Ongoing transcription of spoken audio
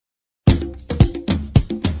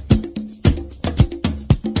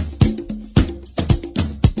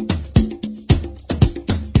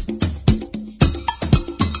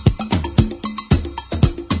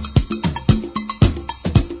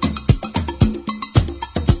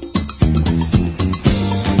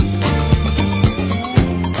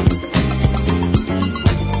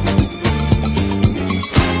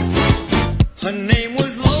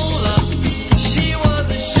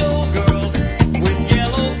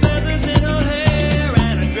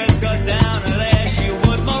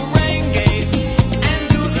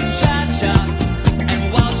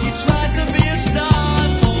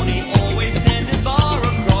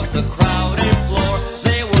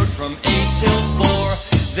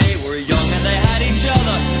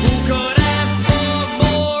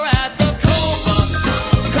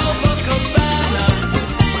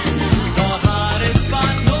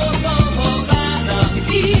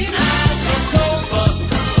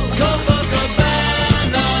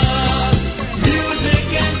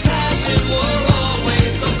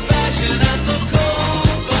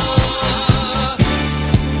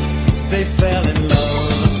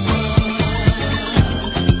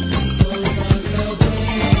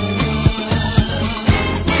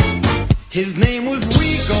His name was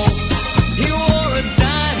Rico. He wore a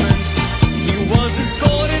diamond. He was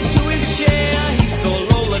escorted to his chair. He saw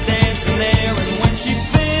Lola dancing there, and when she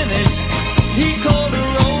finished, he called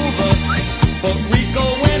her over. But Rico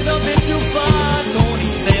went a bit too far. Tony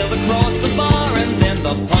sailed across the bar, and then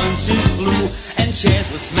the punches flew, and chairs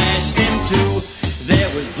were smashed in two. There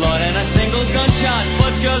was blood and a single gunshot,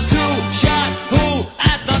 but just who shot who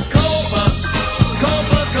at the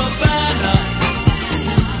Copacabana,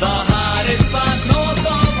 the hottest spot north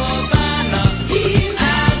of Havana.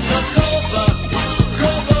 At the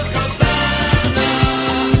Copacabana,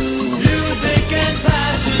 music and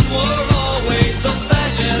passion were always the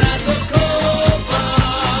fashion at the Copa.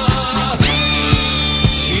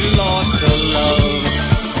 She lost her love.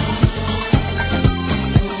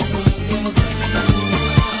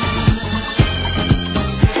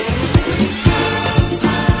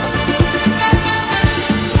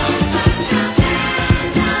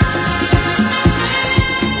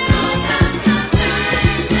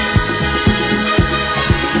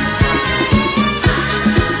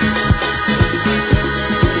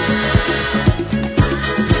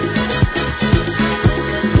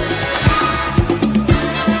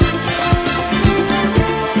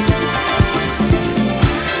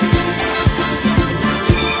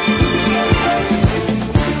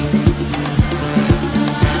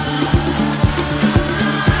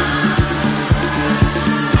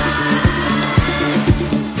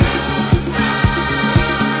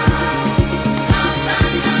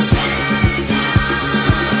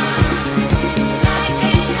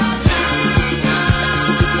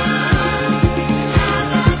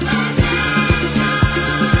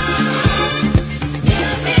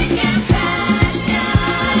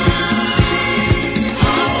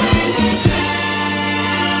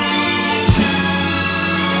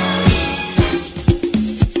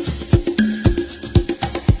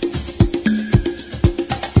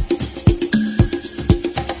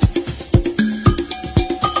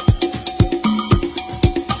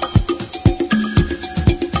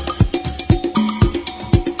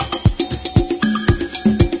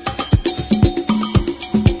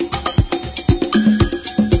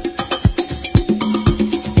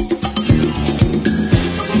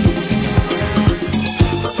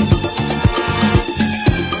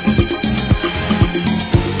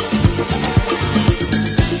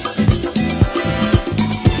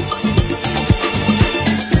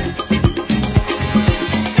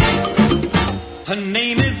 Her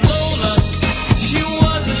name is Lola. She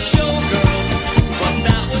was a showgirl, but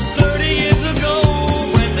that was 30 years ago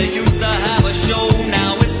when they used to have a show.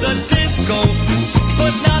 Now it's a disco,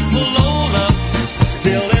 but not for Lola.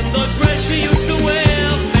 Still in the dress she used to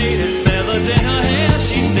wear, faded feathers in her hair.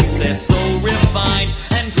 She sits there so refined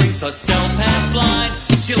and drinks herself half blind.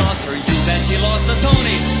 She lost her youth and she lost her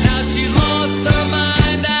Tony. Now she lost her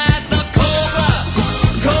mind at the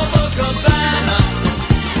Copacabana.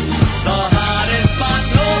 The hottest spot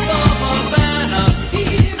north of Havana.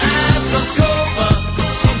 At the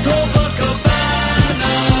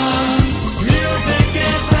Copacabana, music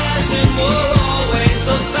and passion were always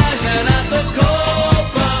the fashion at the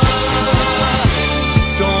Copa.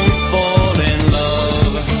 Don't fall in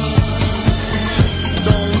love.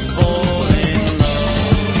 Don't fall in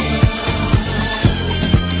love.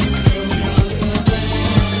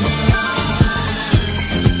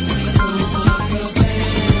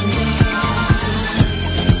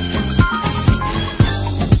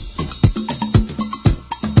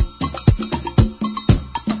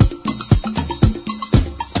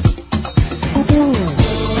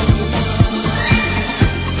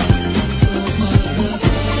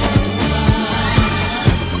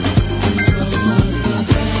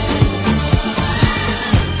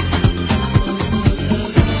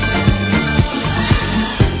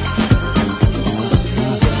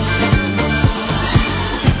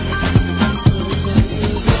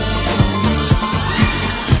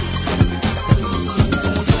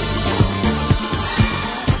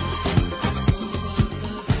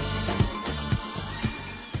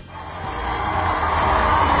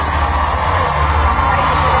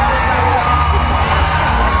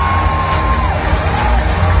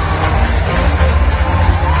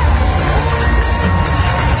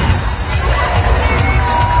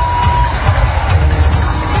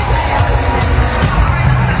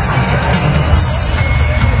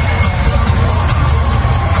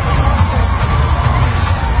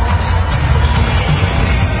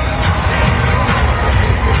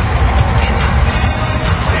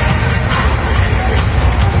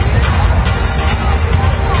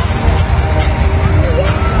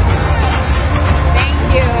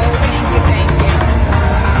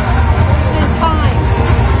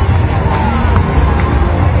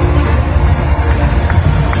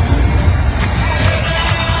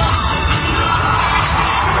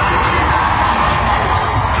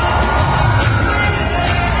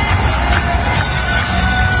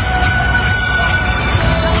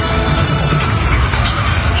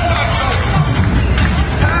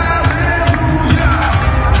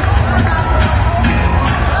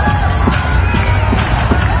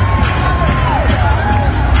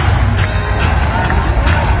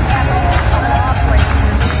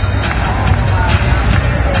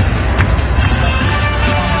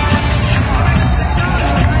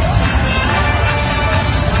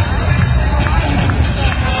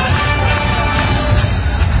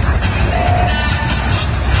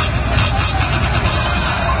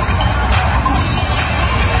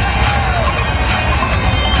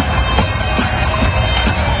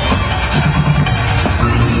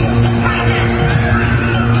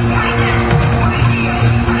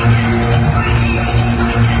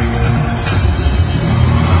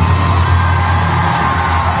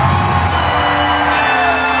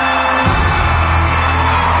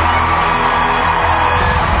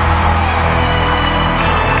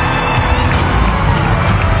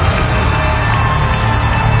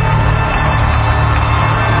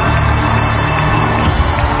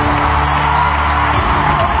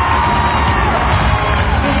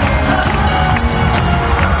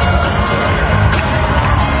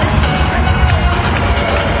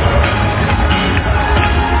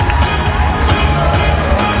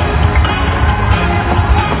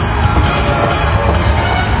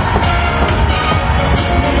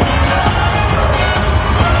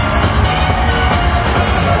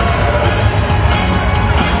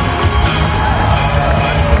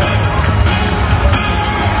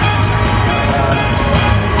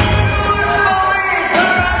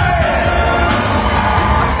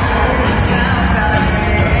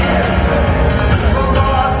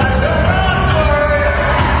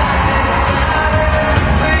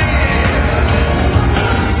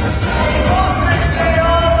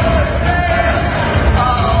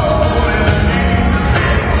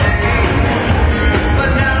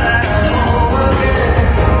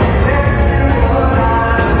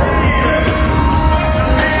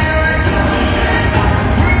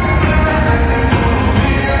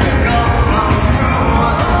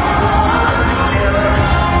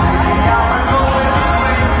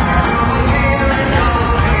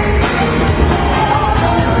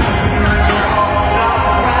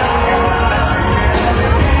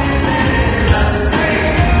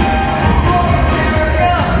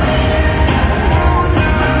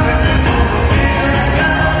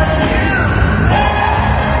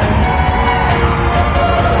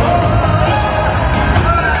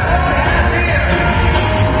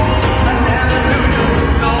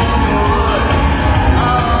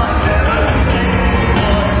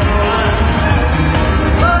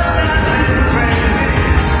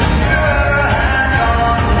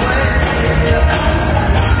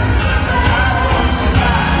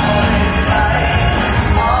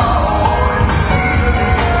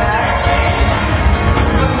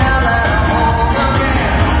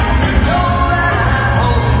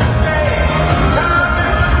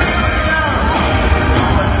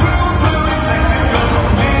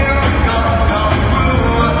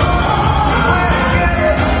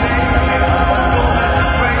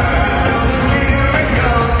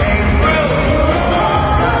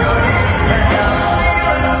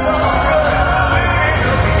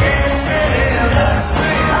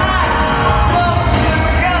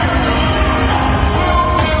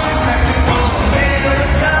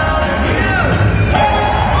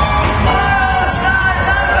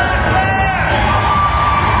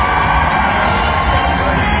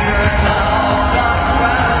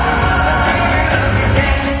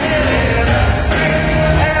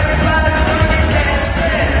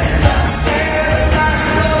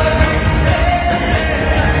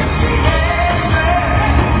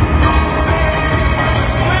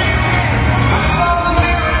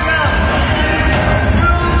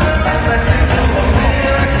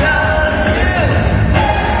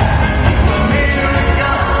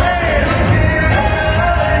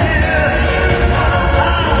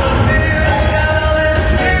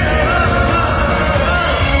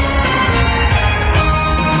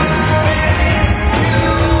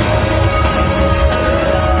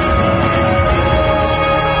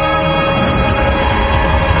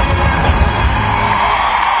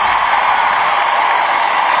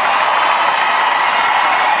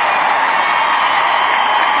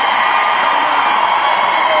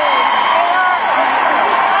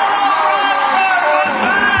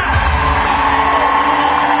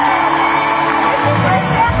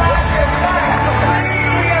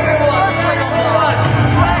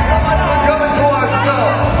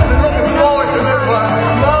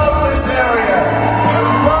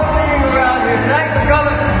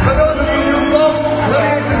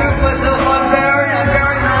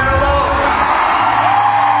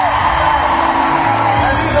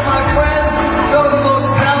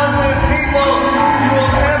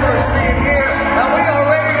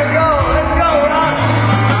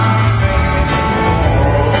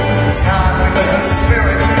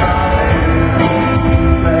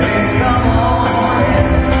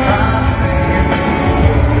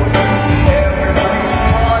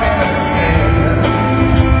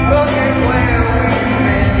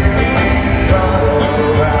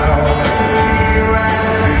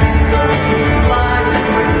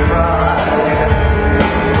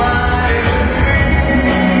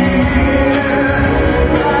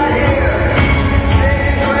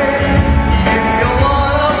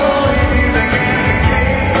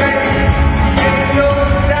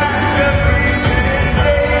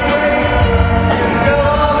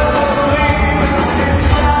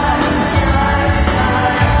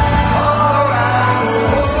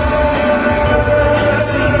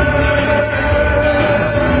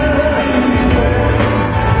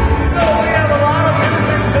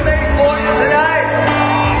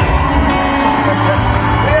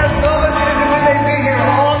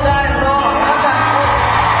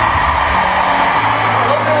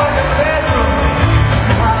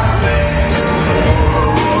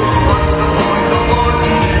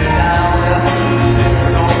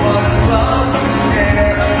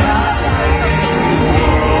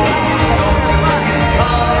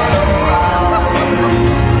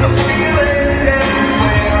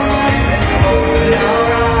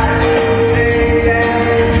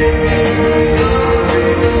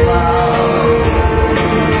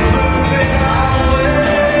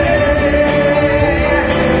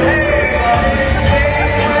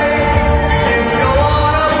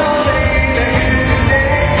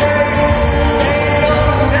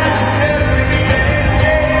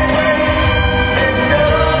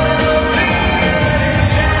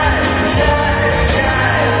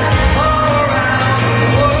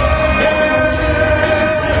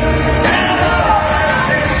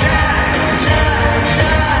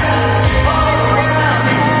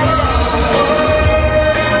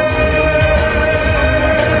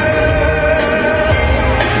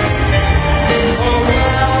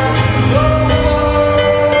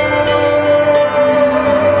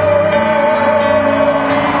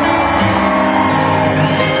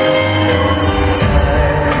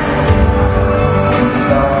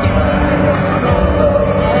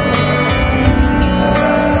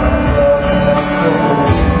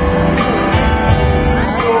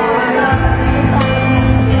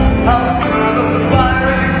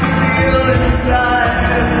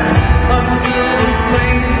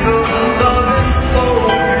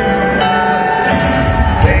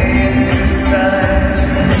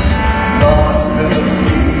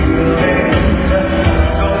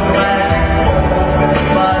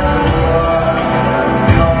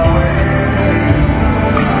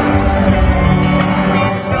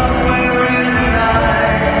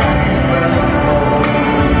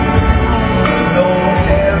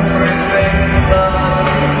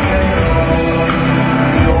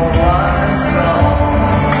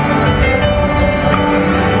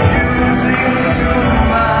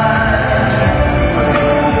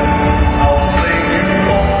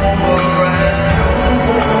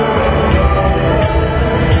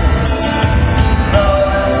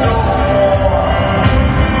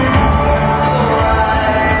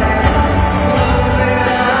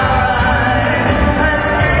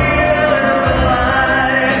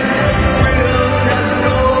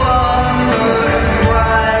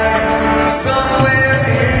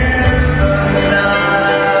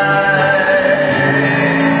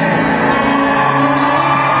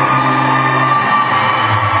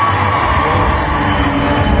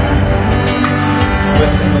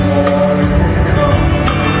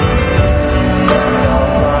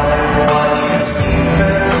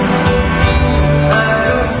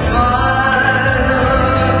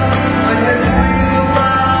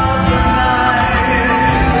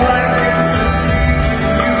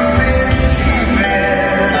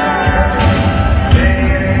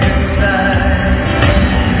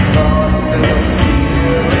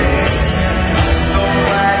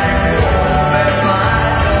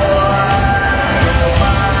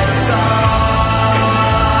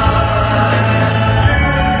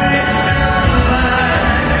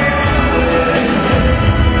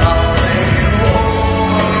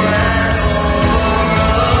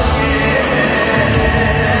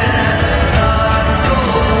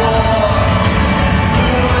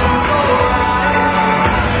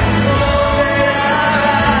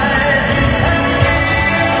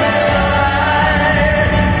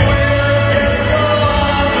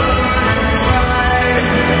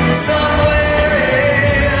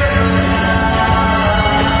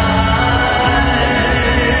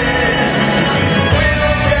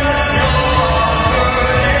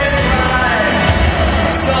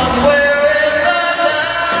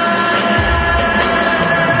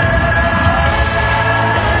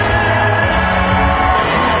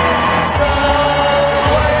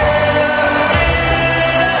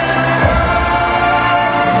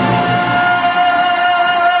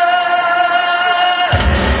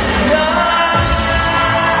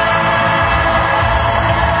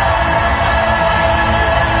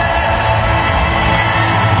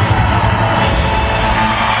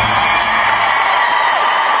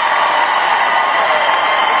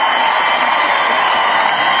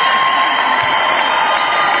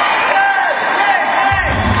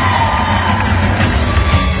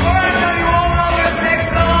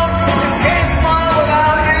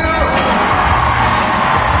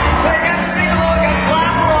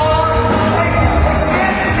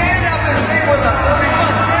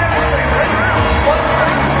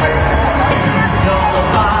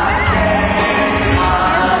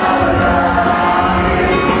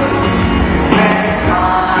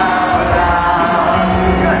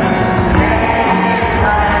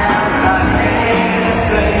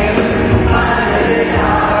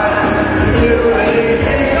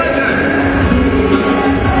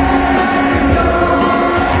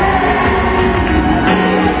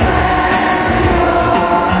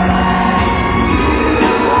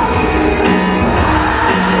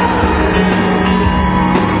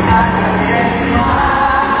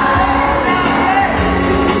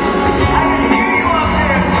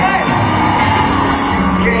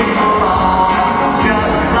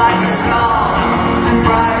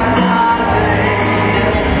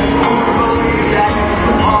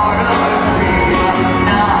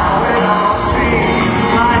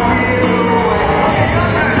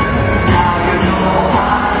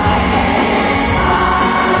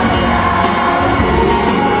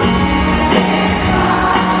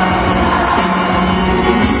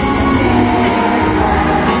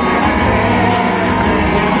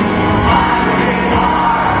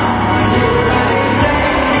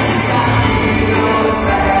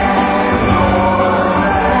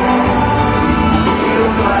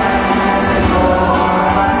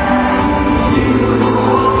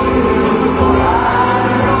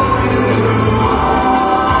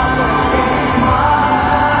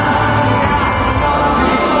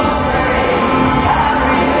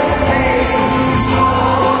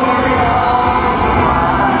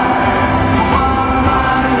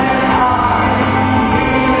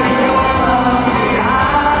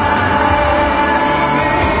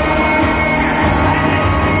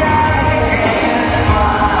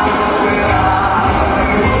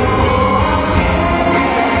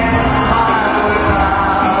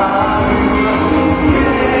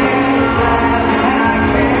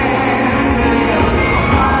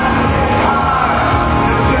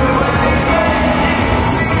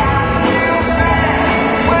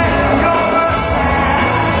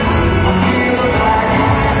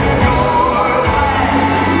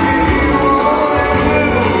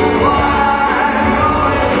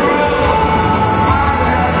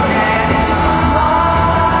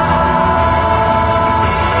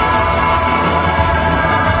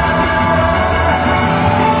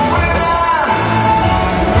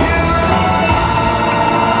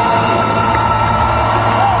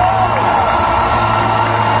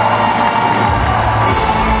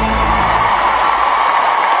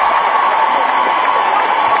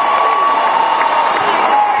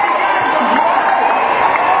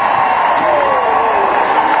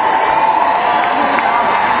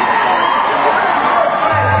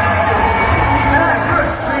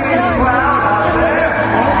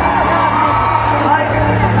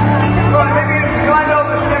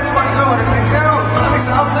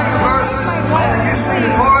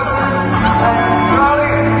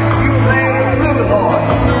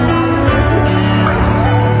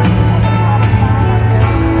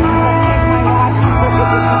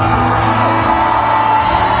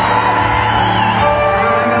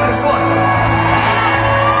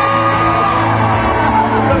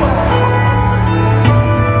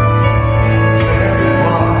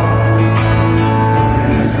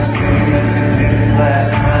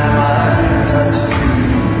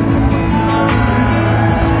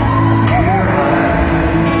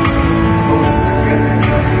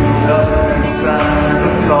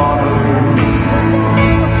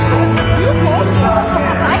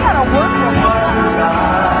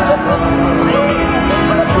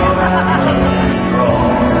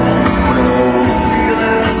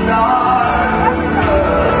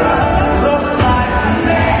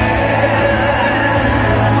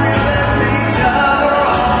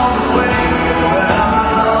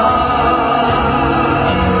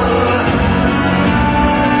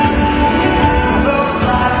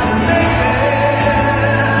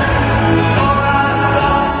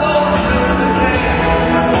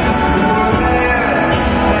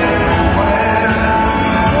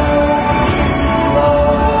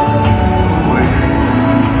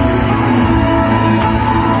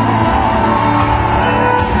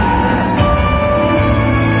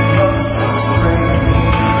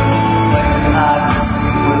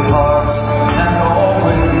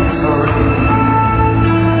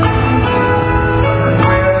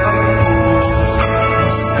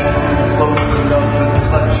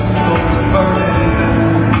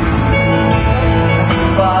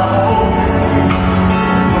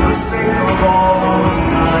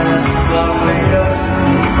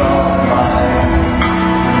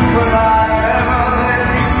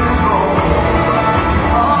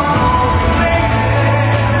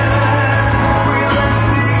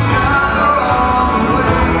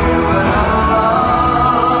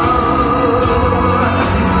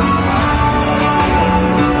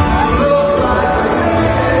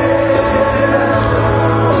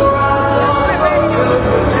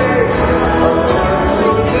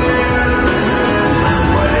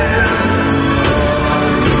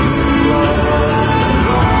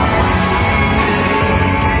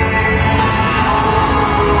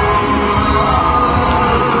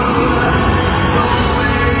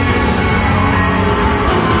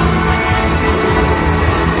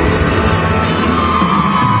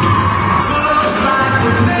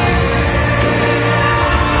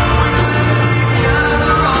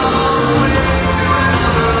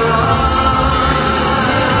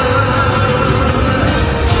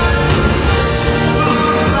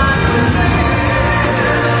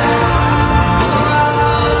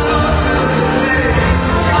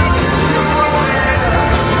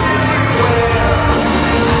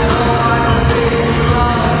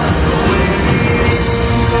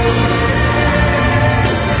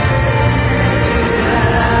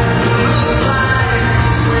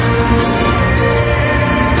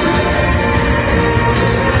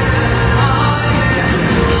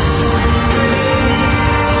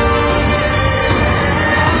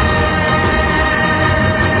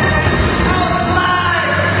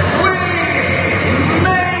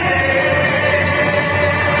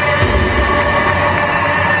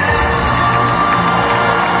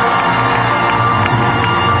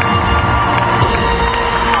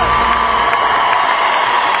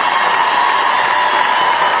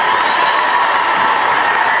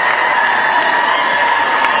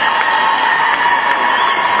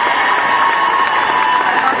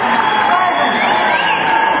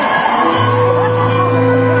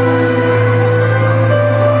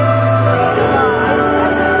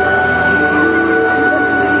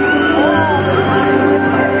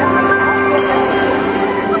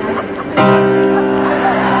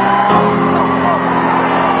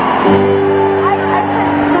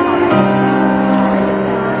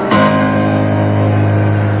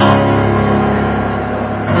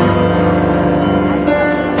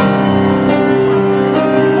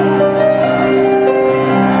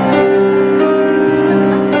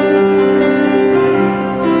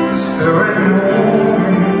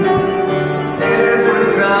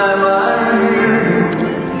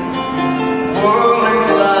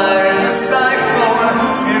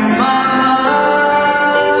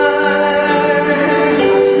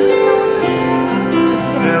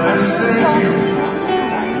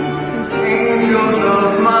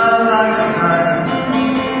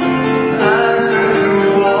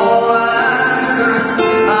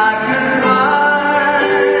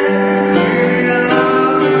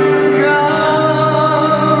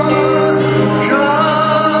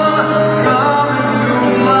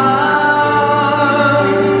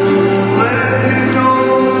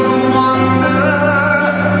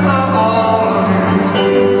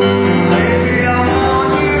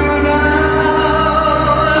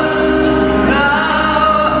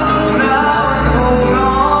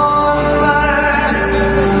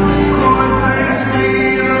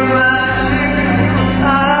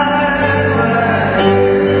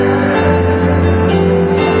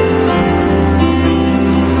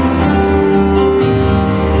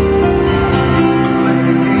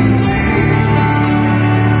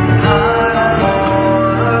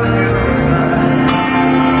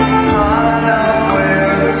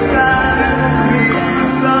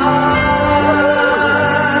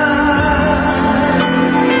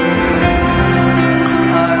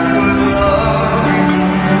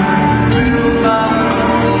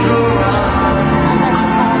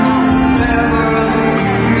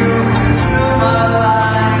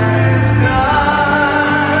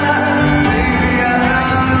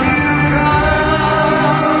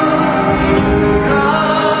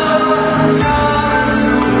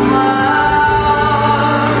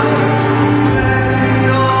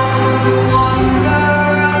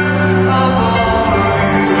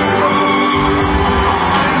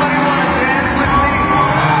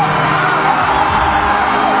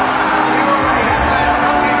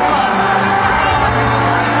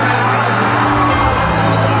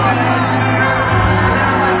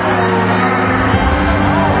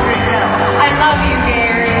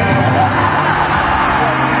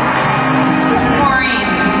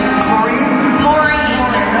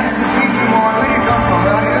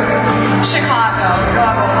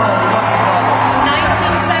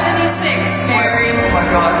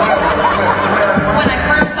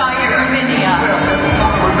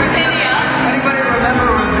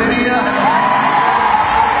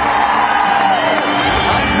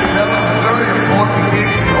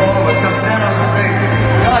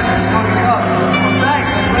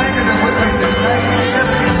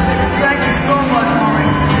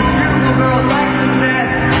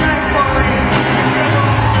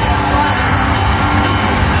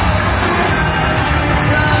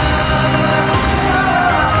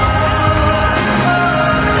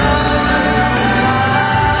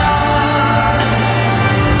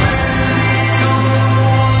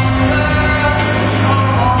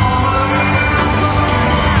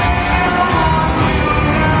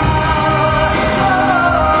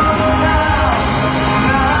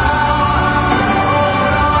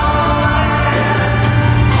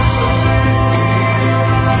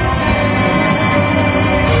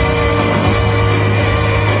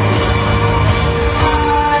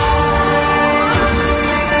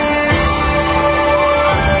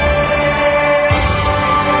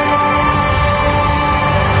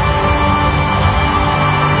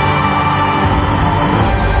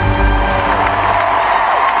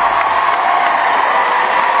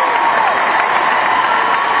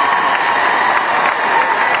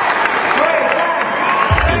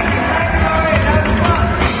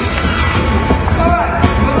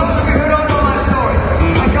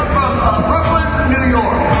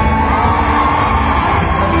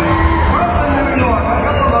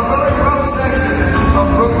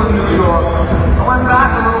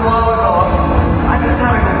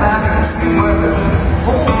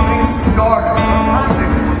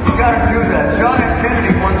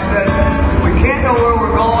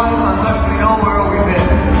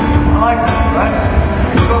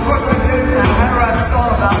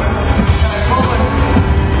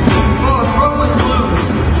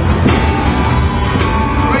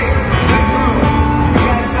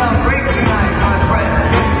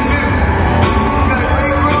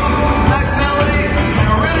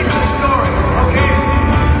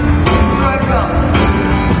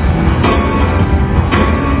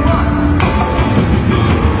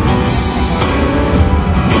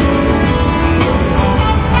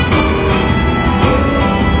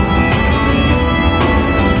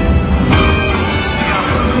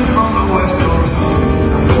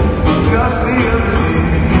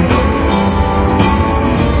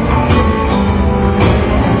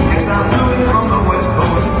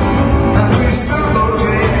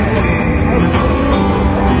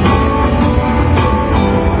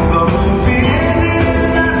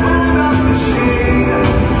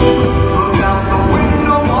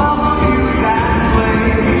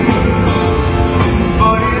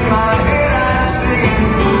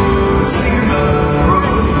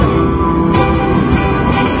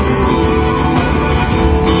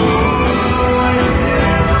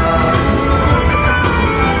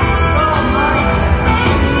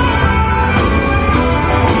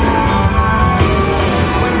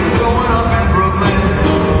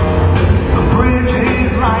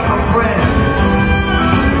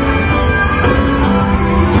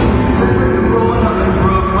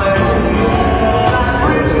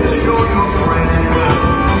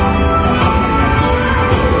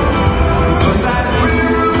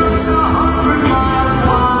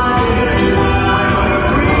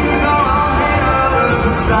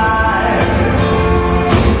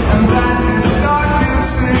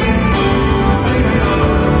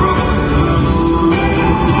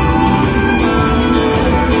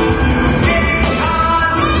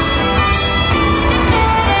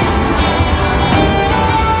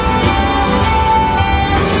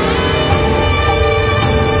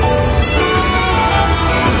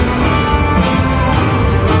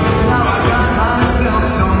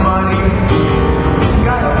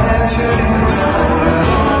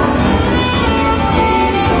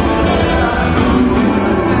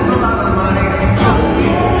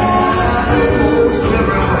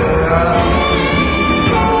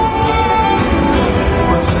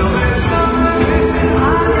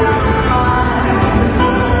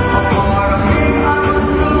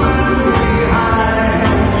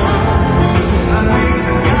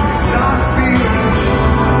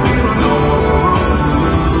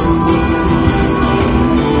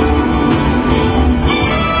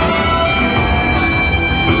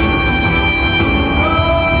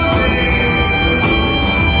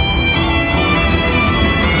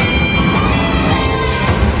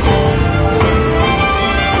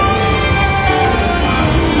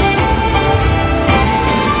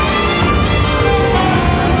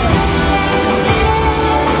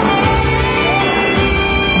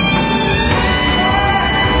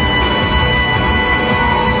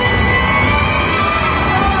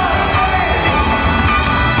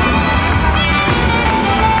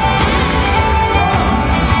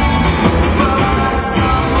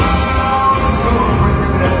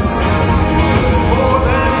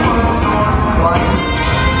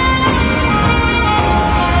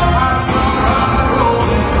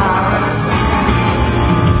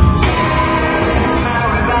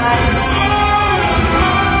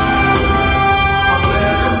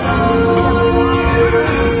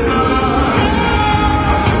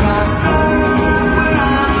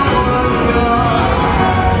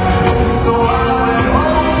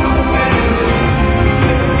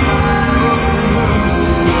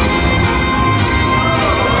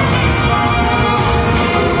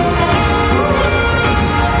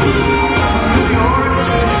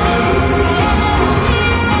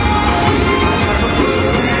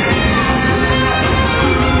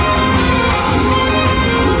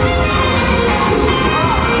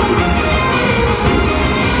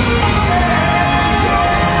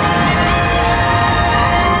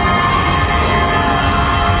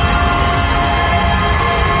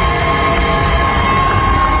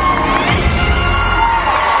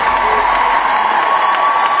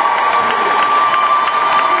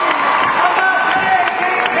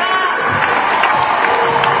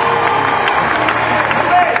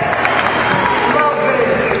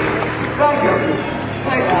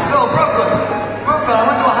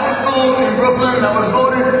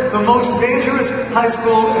 high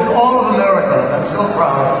school in all of America. I'm so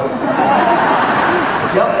proud.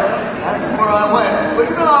 Yep, that's where I went.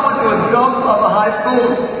 But even though I went to a dump of a high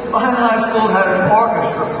school, my high school had an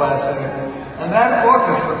orchestra class in it. And that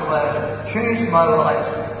orchestra class changed my life.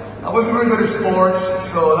 I wasn't very good at sports,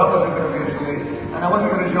 so that wasn't going to be it for me. And I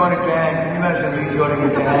wasn't going to join a gang. Can you imagine me joining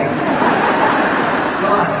a gang? So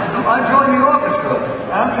I joined the orchestra.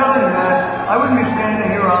 And I'm telling you, man, I wouldn't be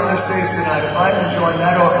standing here on this stage tonight if I hadn't joined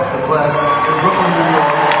that orchestra class in Brooklyn, New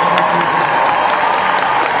York.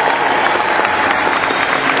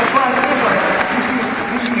 That's why I think like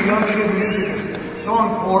teaching a young kid music is so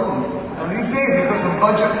important. And these days, because of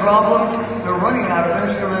budget problems, they're running out of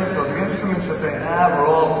instruments, or the instruments that they have are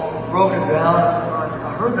all broken down. When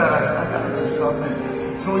I heard that, I said, I gotta do something.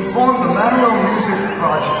 So we formed the Manilow Music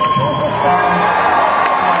Project.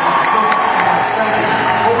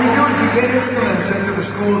 What we do is we get instruments into the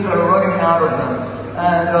schools that are running out of them.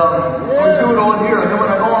 And we do it all year. And then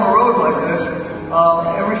when I go on the road like this,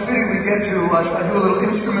 every city we get to, I do a little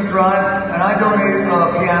instrument drive, and I donate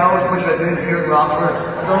pianos, which I did here in Rockford.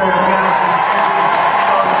 I donated pianos to the schools and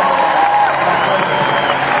started out. My pleasure.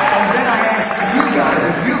 And then I ask you guys,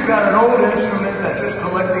 if you've got an old instrument that's just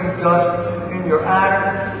collecting dust in your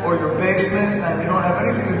attic or your basement, and you don't have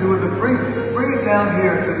anything to do with it, bring it down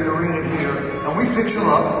here to the arena here, and we fix them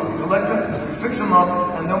up, we collect them, we fix them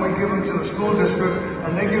up, and then we give them to the school district,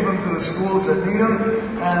 and they give them to the schools that need them,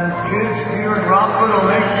 and kids here in Rockford will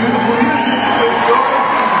make beautiful music with your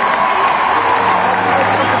instruments.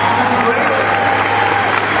 Great.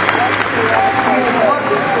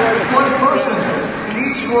 If one person in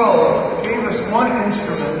each row gave us one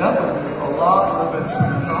instrument, that would be a lot of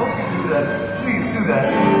instruments. I hope you do that. Please do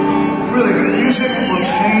that. Really, music will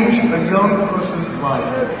change a young person's life,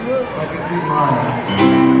 like it did mine.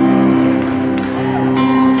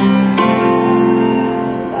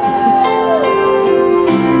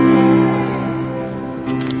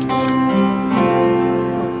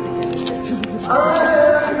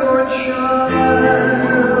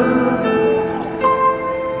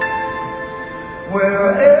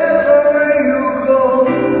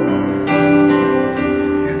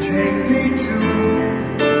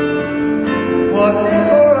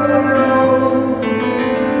 Whatever I know,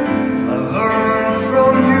 I learn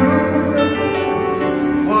from you.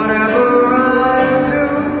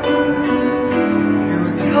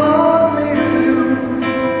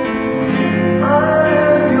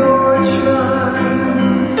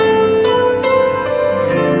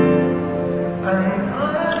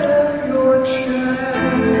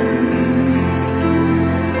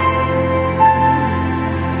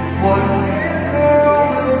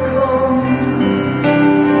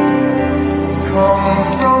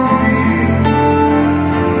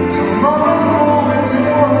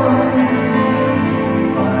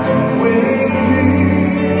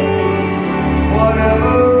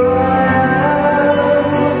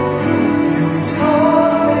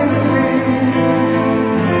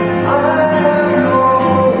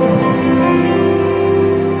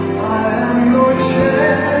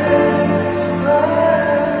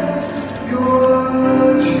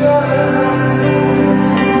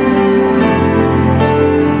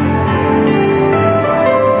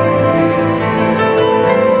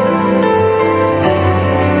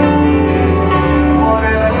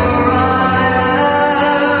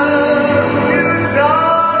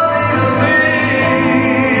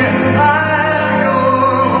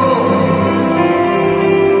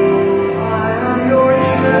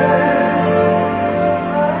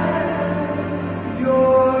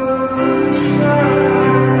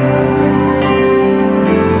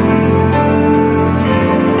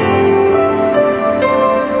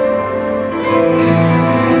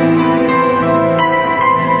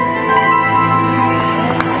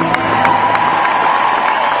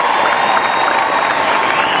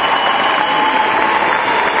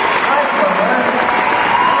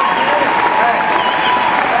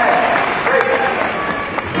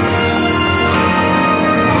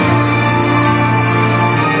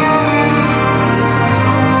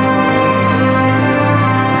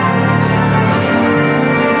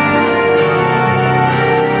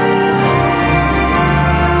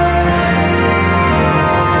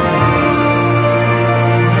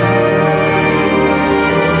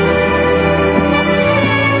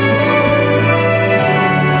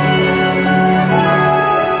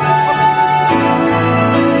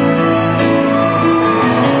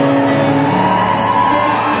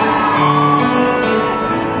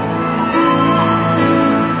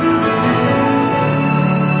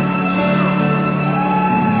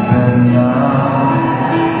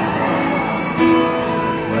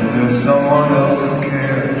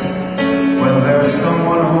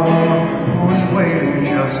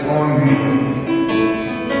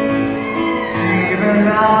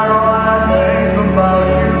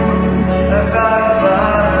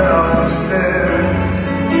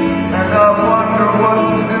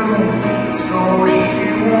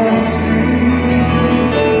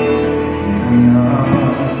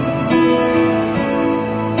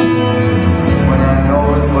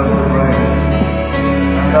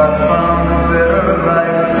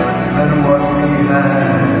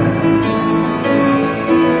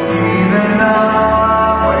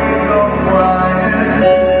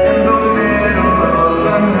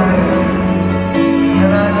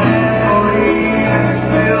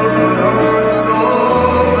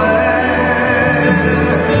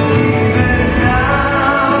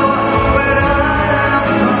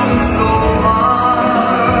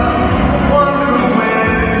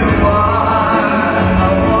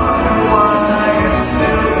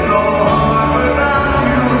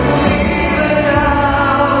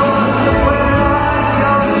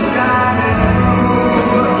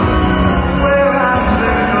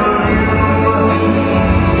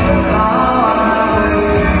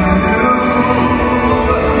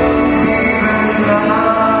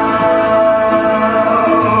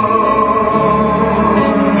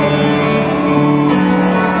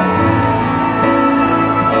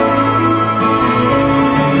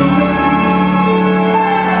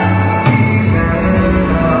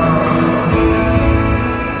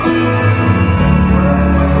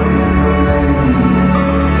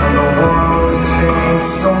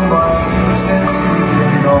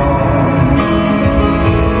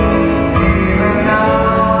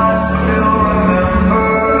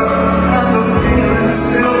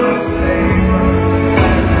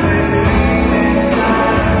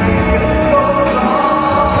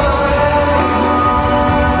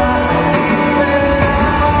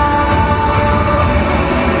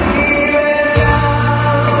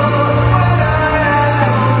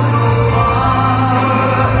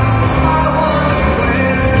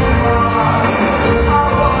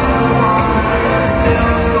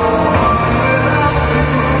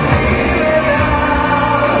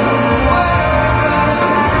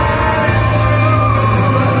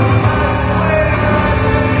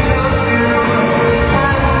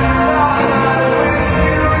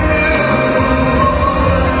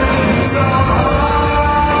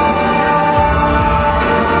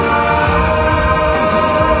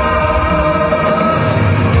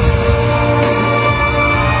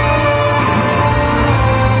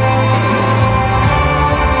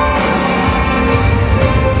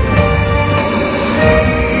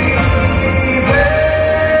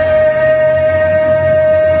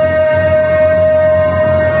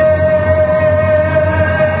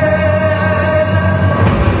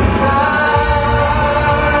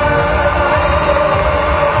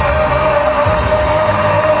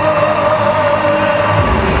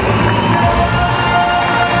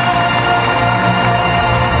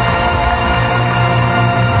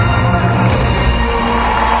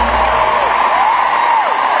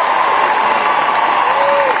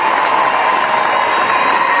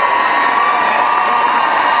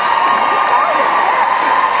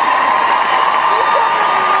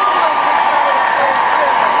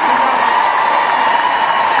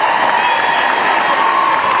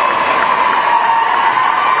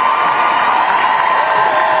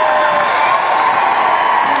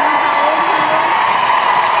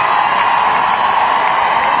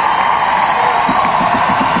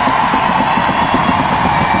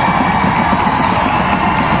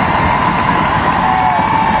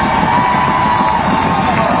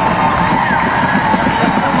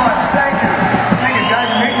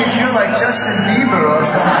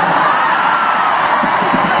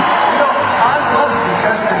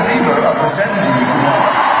 70s, you know.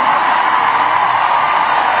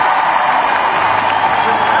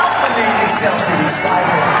 Without the naked selfies, I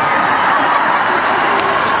did.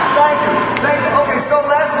 Thank you. Okay, so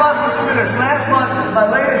last month, listen to this. Last month, my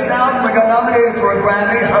latest album, we got nominated for a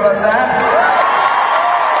Grammy. How about that?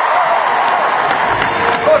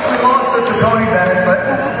 Of course, we lost it to Tony Bennett, but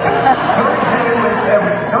Tony Bennett wins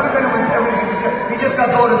everything. Tony Bennett wins everything. He just got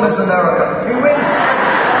voted Miss America. He wins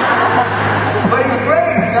everything. But he's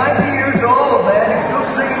great. He's 90 years old, man. He's still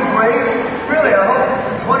singing great. Really, I hope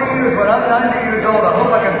in 20 years, when I'm 90 years old, I hope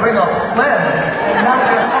I can bring up phlegm and not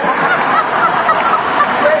just singing.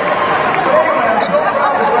 It's great. But anyway, I'm so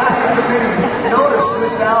proud the Grammy Committee noticed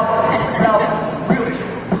this album, because this album is really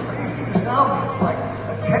crazy. This album is like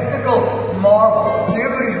a technical marvel. See,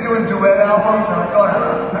 everybody's doing duet albums, and I thought, how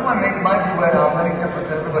do I make my duet album any different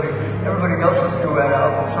than everybody else's duet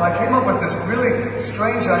album? So I came up with this really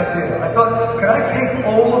strange idea. I thought, could I take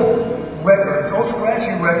old records, old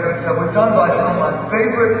scratchy records that were done by some of my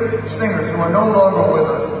favorite singers who are no longer with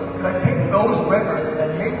us? Could I take those records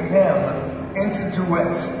and make them into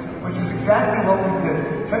duets? Which is exactly what we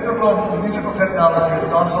did. Technical musical technology has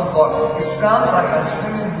gone so far. It sounds like I'm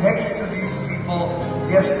singing next to these people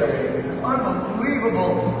yesterday. It's an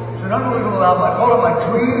unbelievable album. I call it my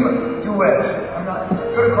dream duets. I'm not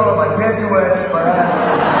going to call it my dead duets, but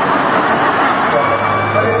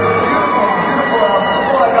but it's a beautiful, beautiful album.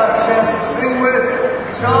 Before I got a chance to sing with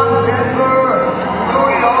John Denver,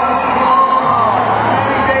 Louis Armstrong,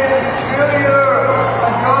 Sammy Davis Jr.,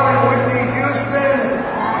 my darling Whitney Houston,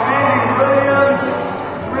 Andy Williams.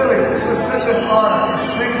 Really, this was such an honor to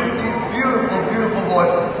sing with these beautiful, beautiful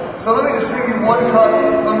voices. So let me just sing you one cut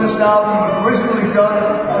from this album. It was originally done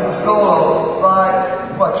as a solo by,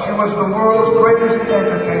 she was the world's greatest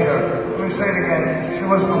entertainer. Let me say it again. She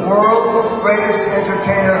was the world's greatest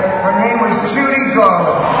entertainer. Her name was Judy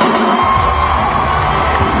Garland.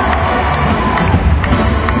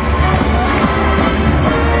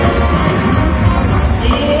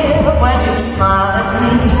 When you smile at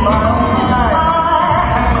me,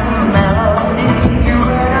 melody, you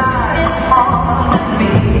and I, it haunted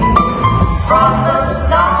me from the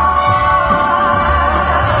start.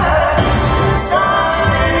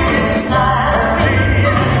 Something inside me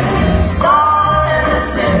started a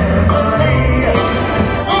symphony.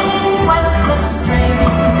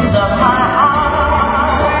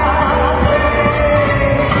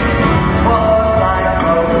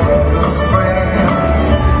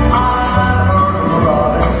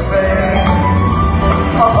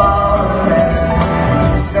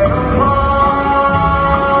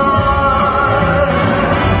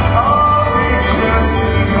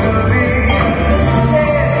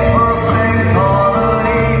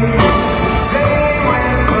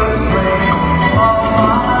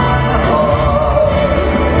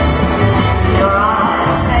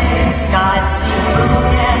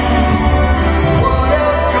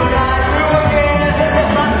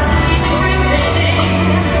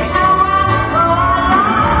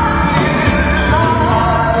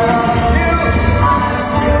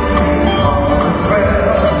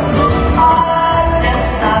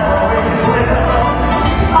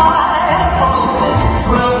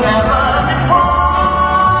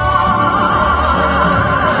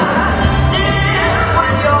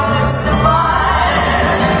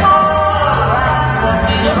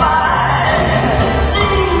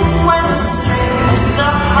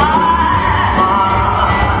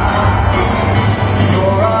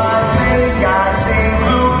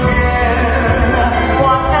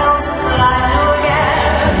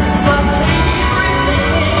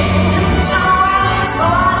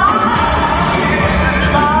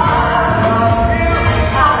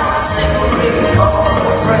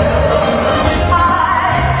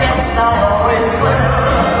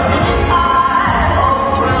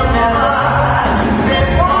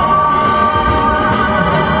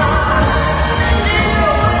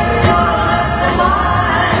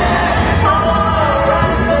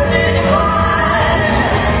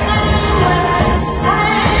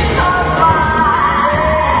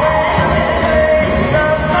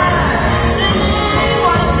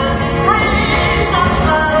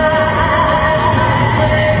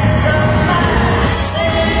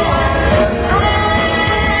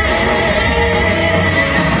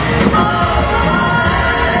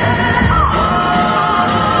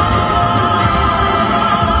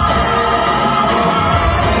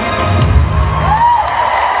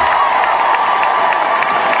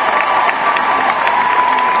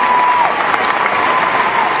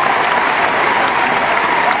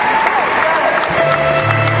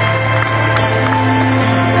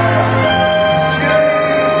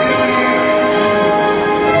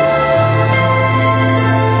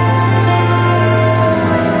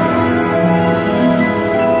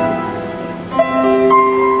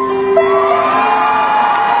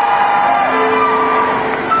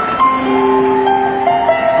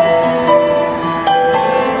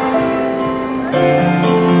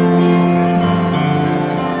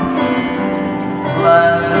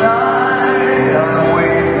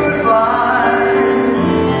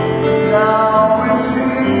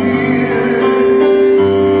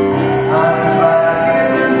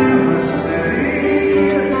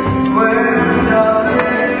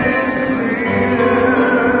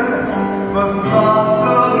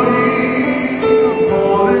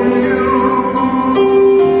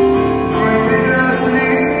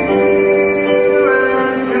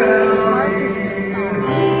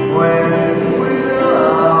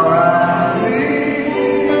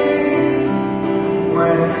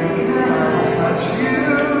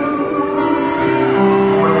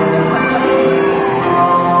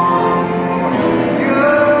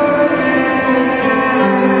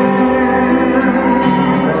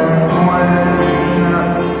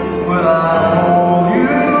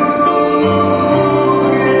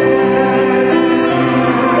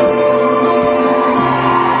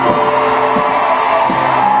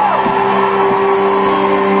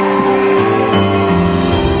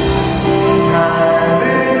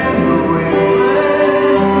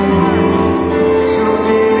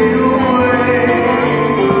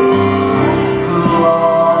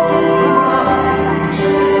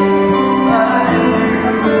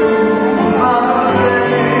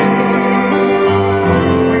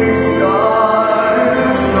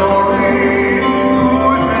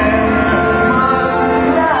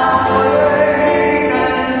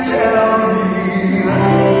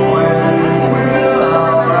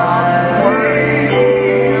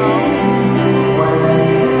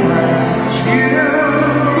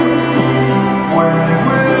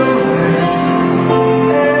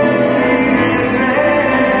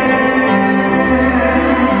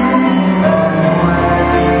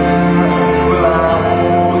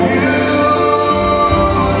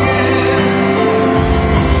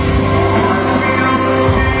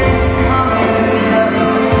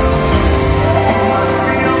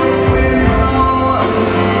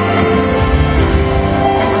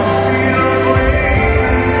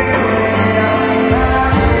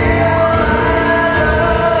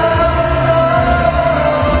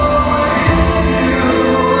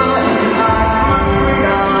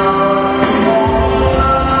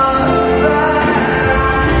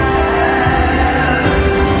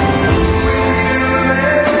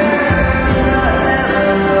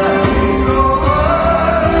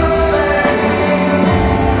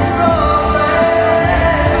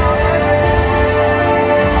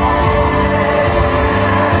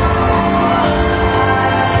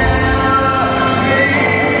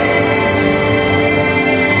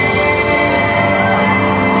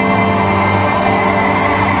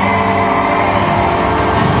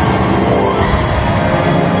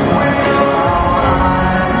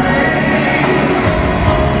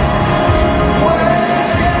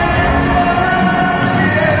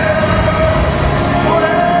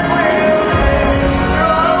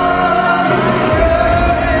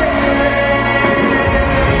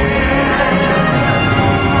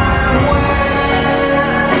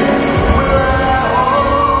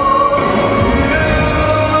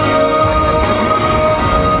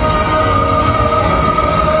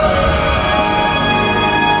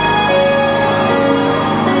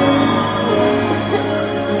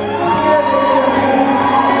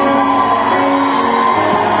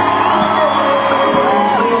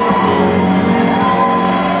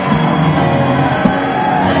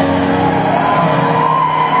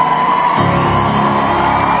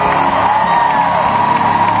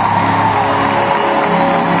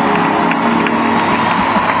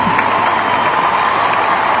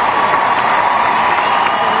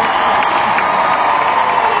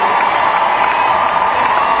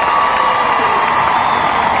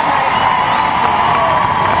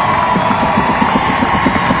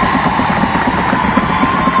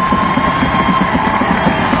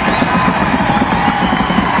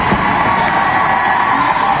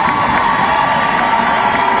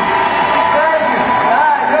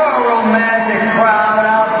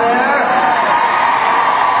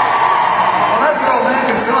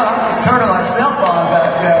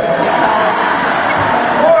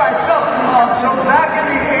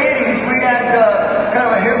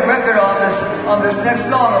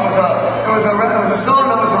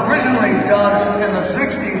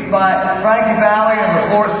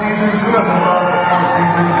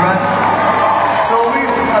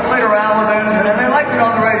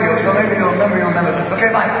 this.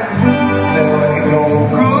 Okay, bye. There ain't no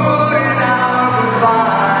good in our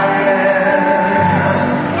goodbying.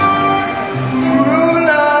 True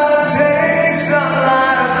love takes a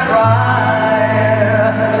lot of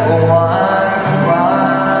trying. Oh, I'm crying.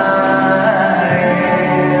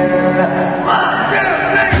 1, 2,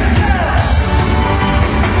 3,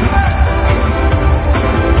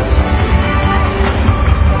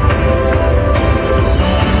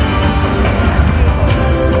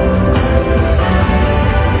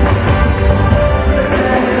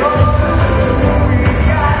 go!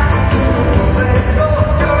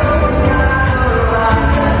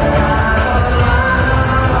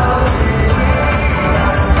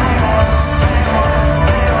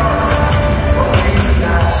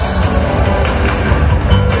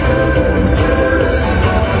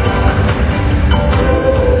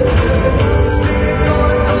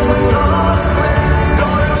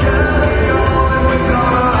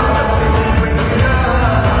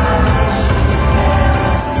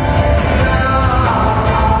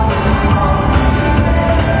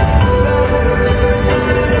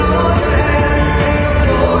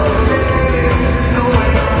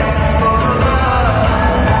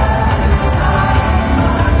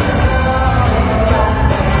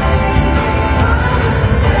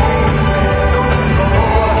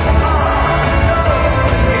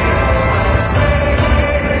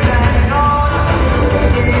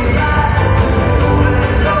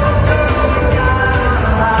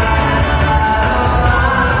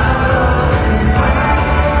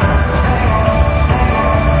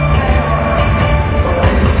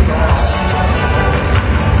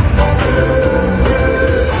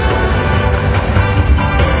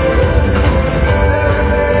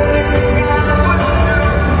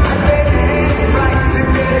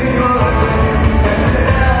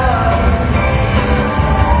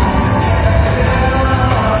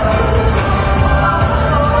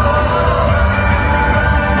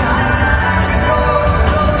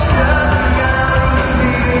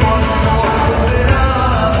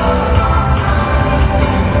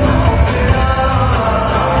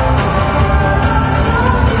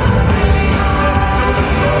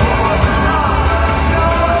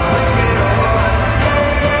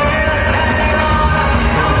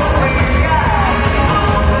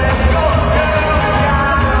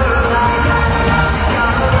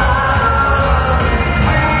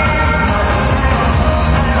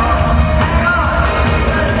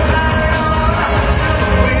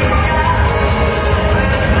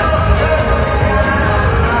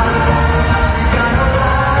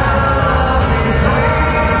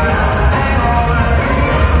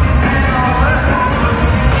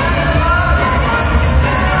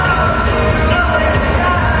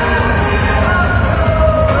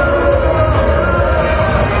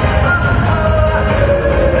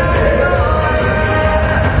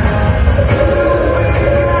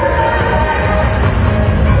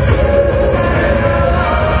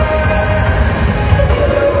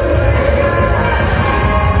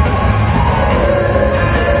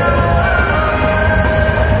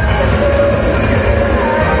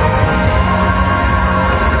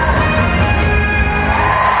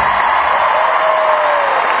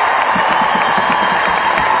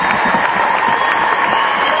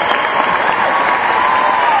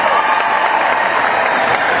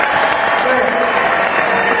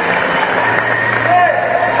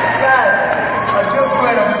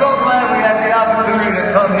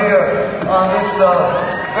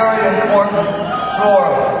 Very important tour.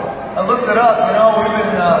 I looked it up, you know,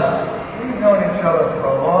 we've known each other for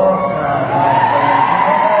a long time, my friends. You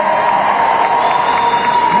know that?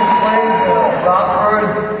 We played Rockford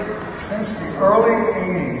since the early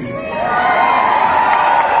 80s. Wow.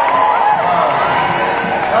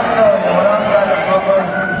 I'm telling you, when I was back in Brooklyn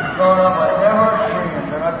growing up, I never dreamed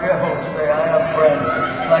that I'd be able to say I have friends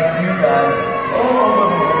like you guys all over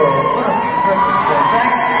the world. What a trip it's been.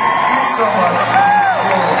 Thanks so much.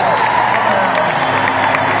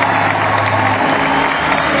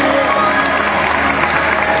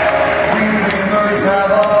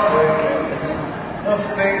 Have always a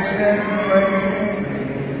face in rainy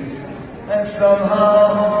days, and somehow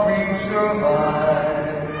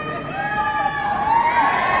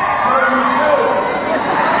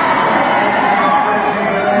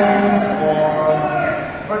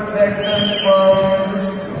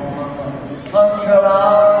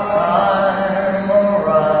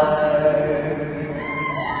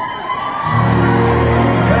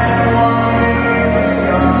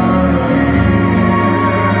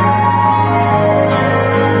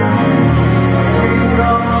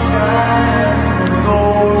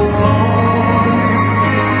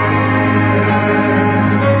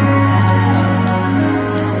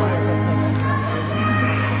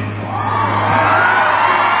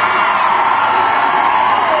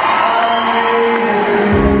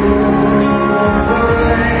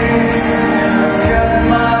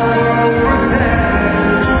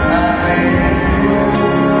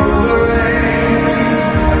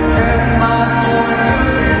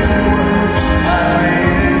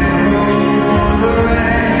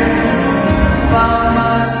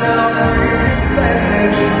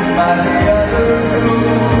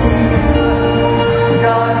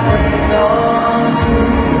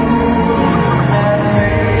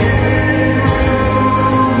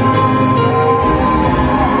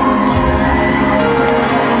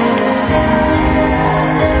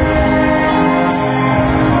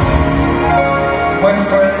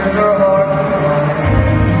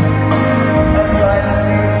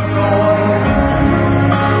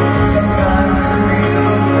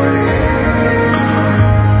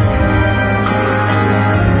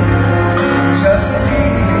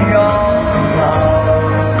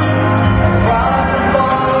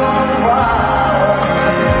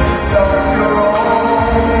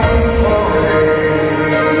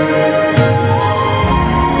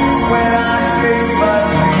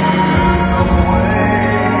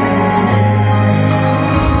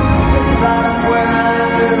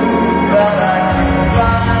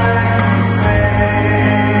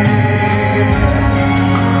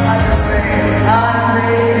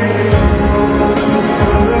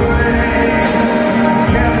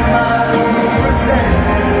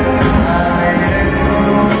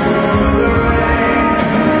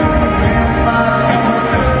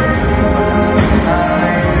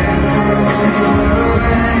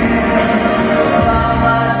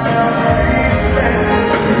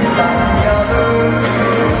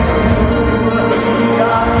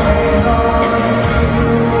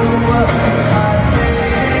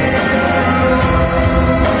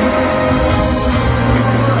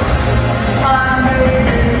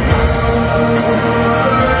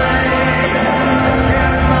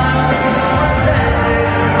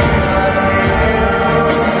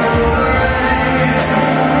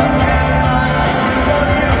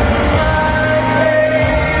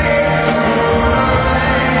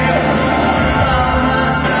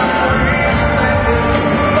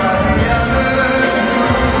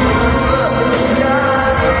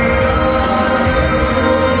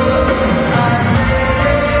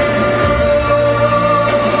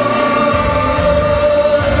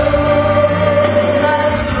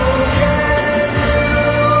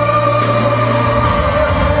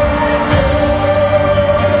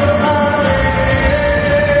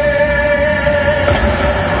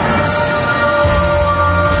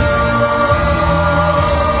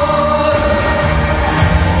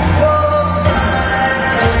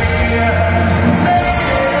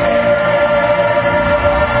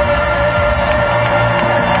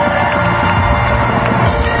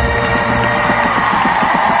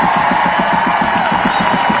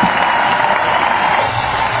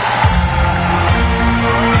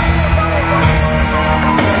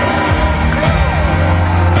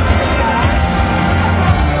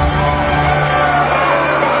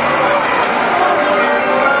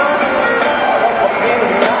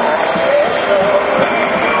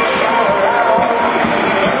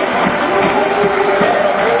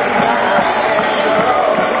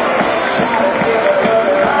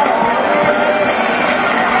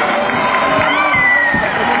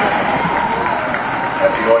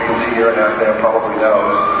there probably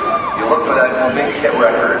knows. You look for that big hit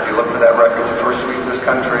record, you look for that record to first reach this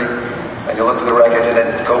country, and you look for the record to then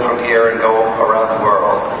go from here and go around the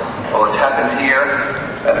world. Well, it's happened here,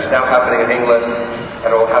 and it's now happening in England, and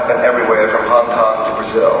it will happen everywhere from Hong Kong to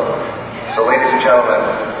Brazil. So ladies and gentlemen,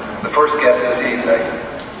 the first guest this evening,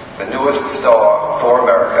 the newest star for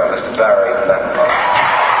America, Mr. Barry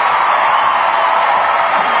Manilow.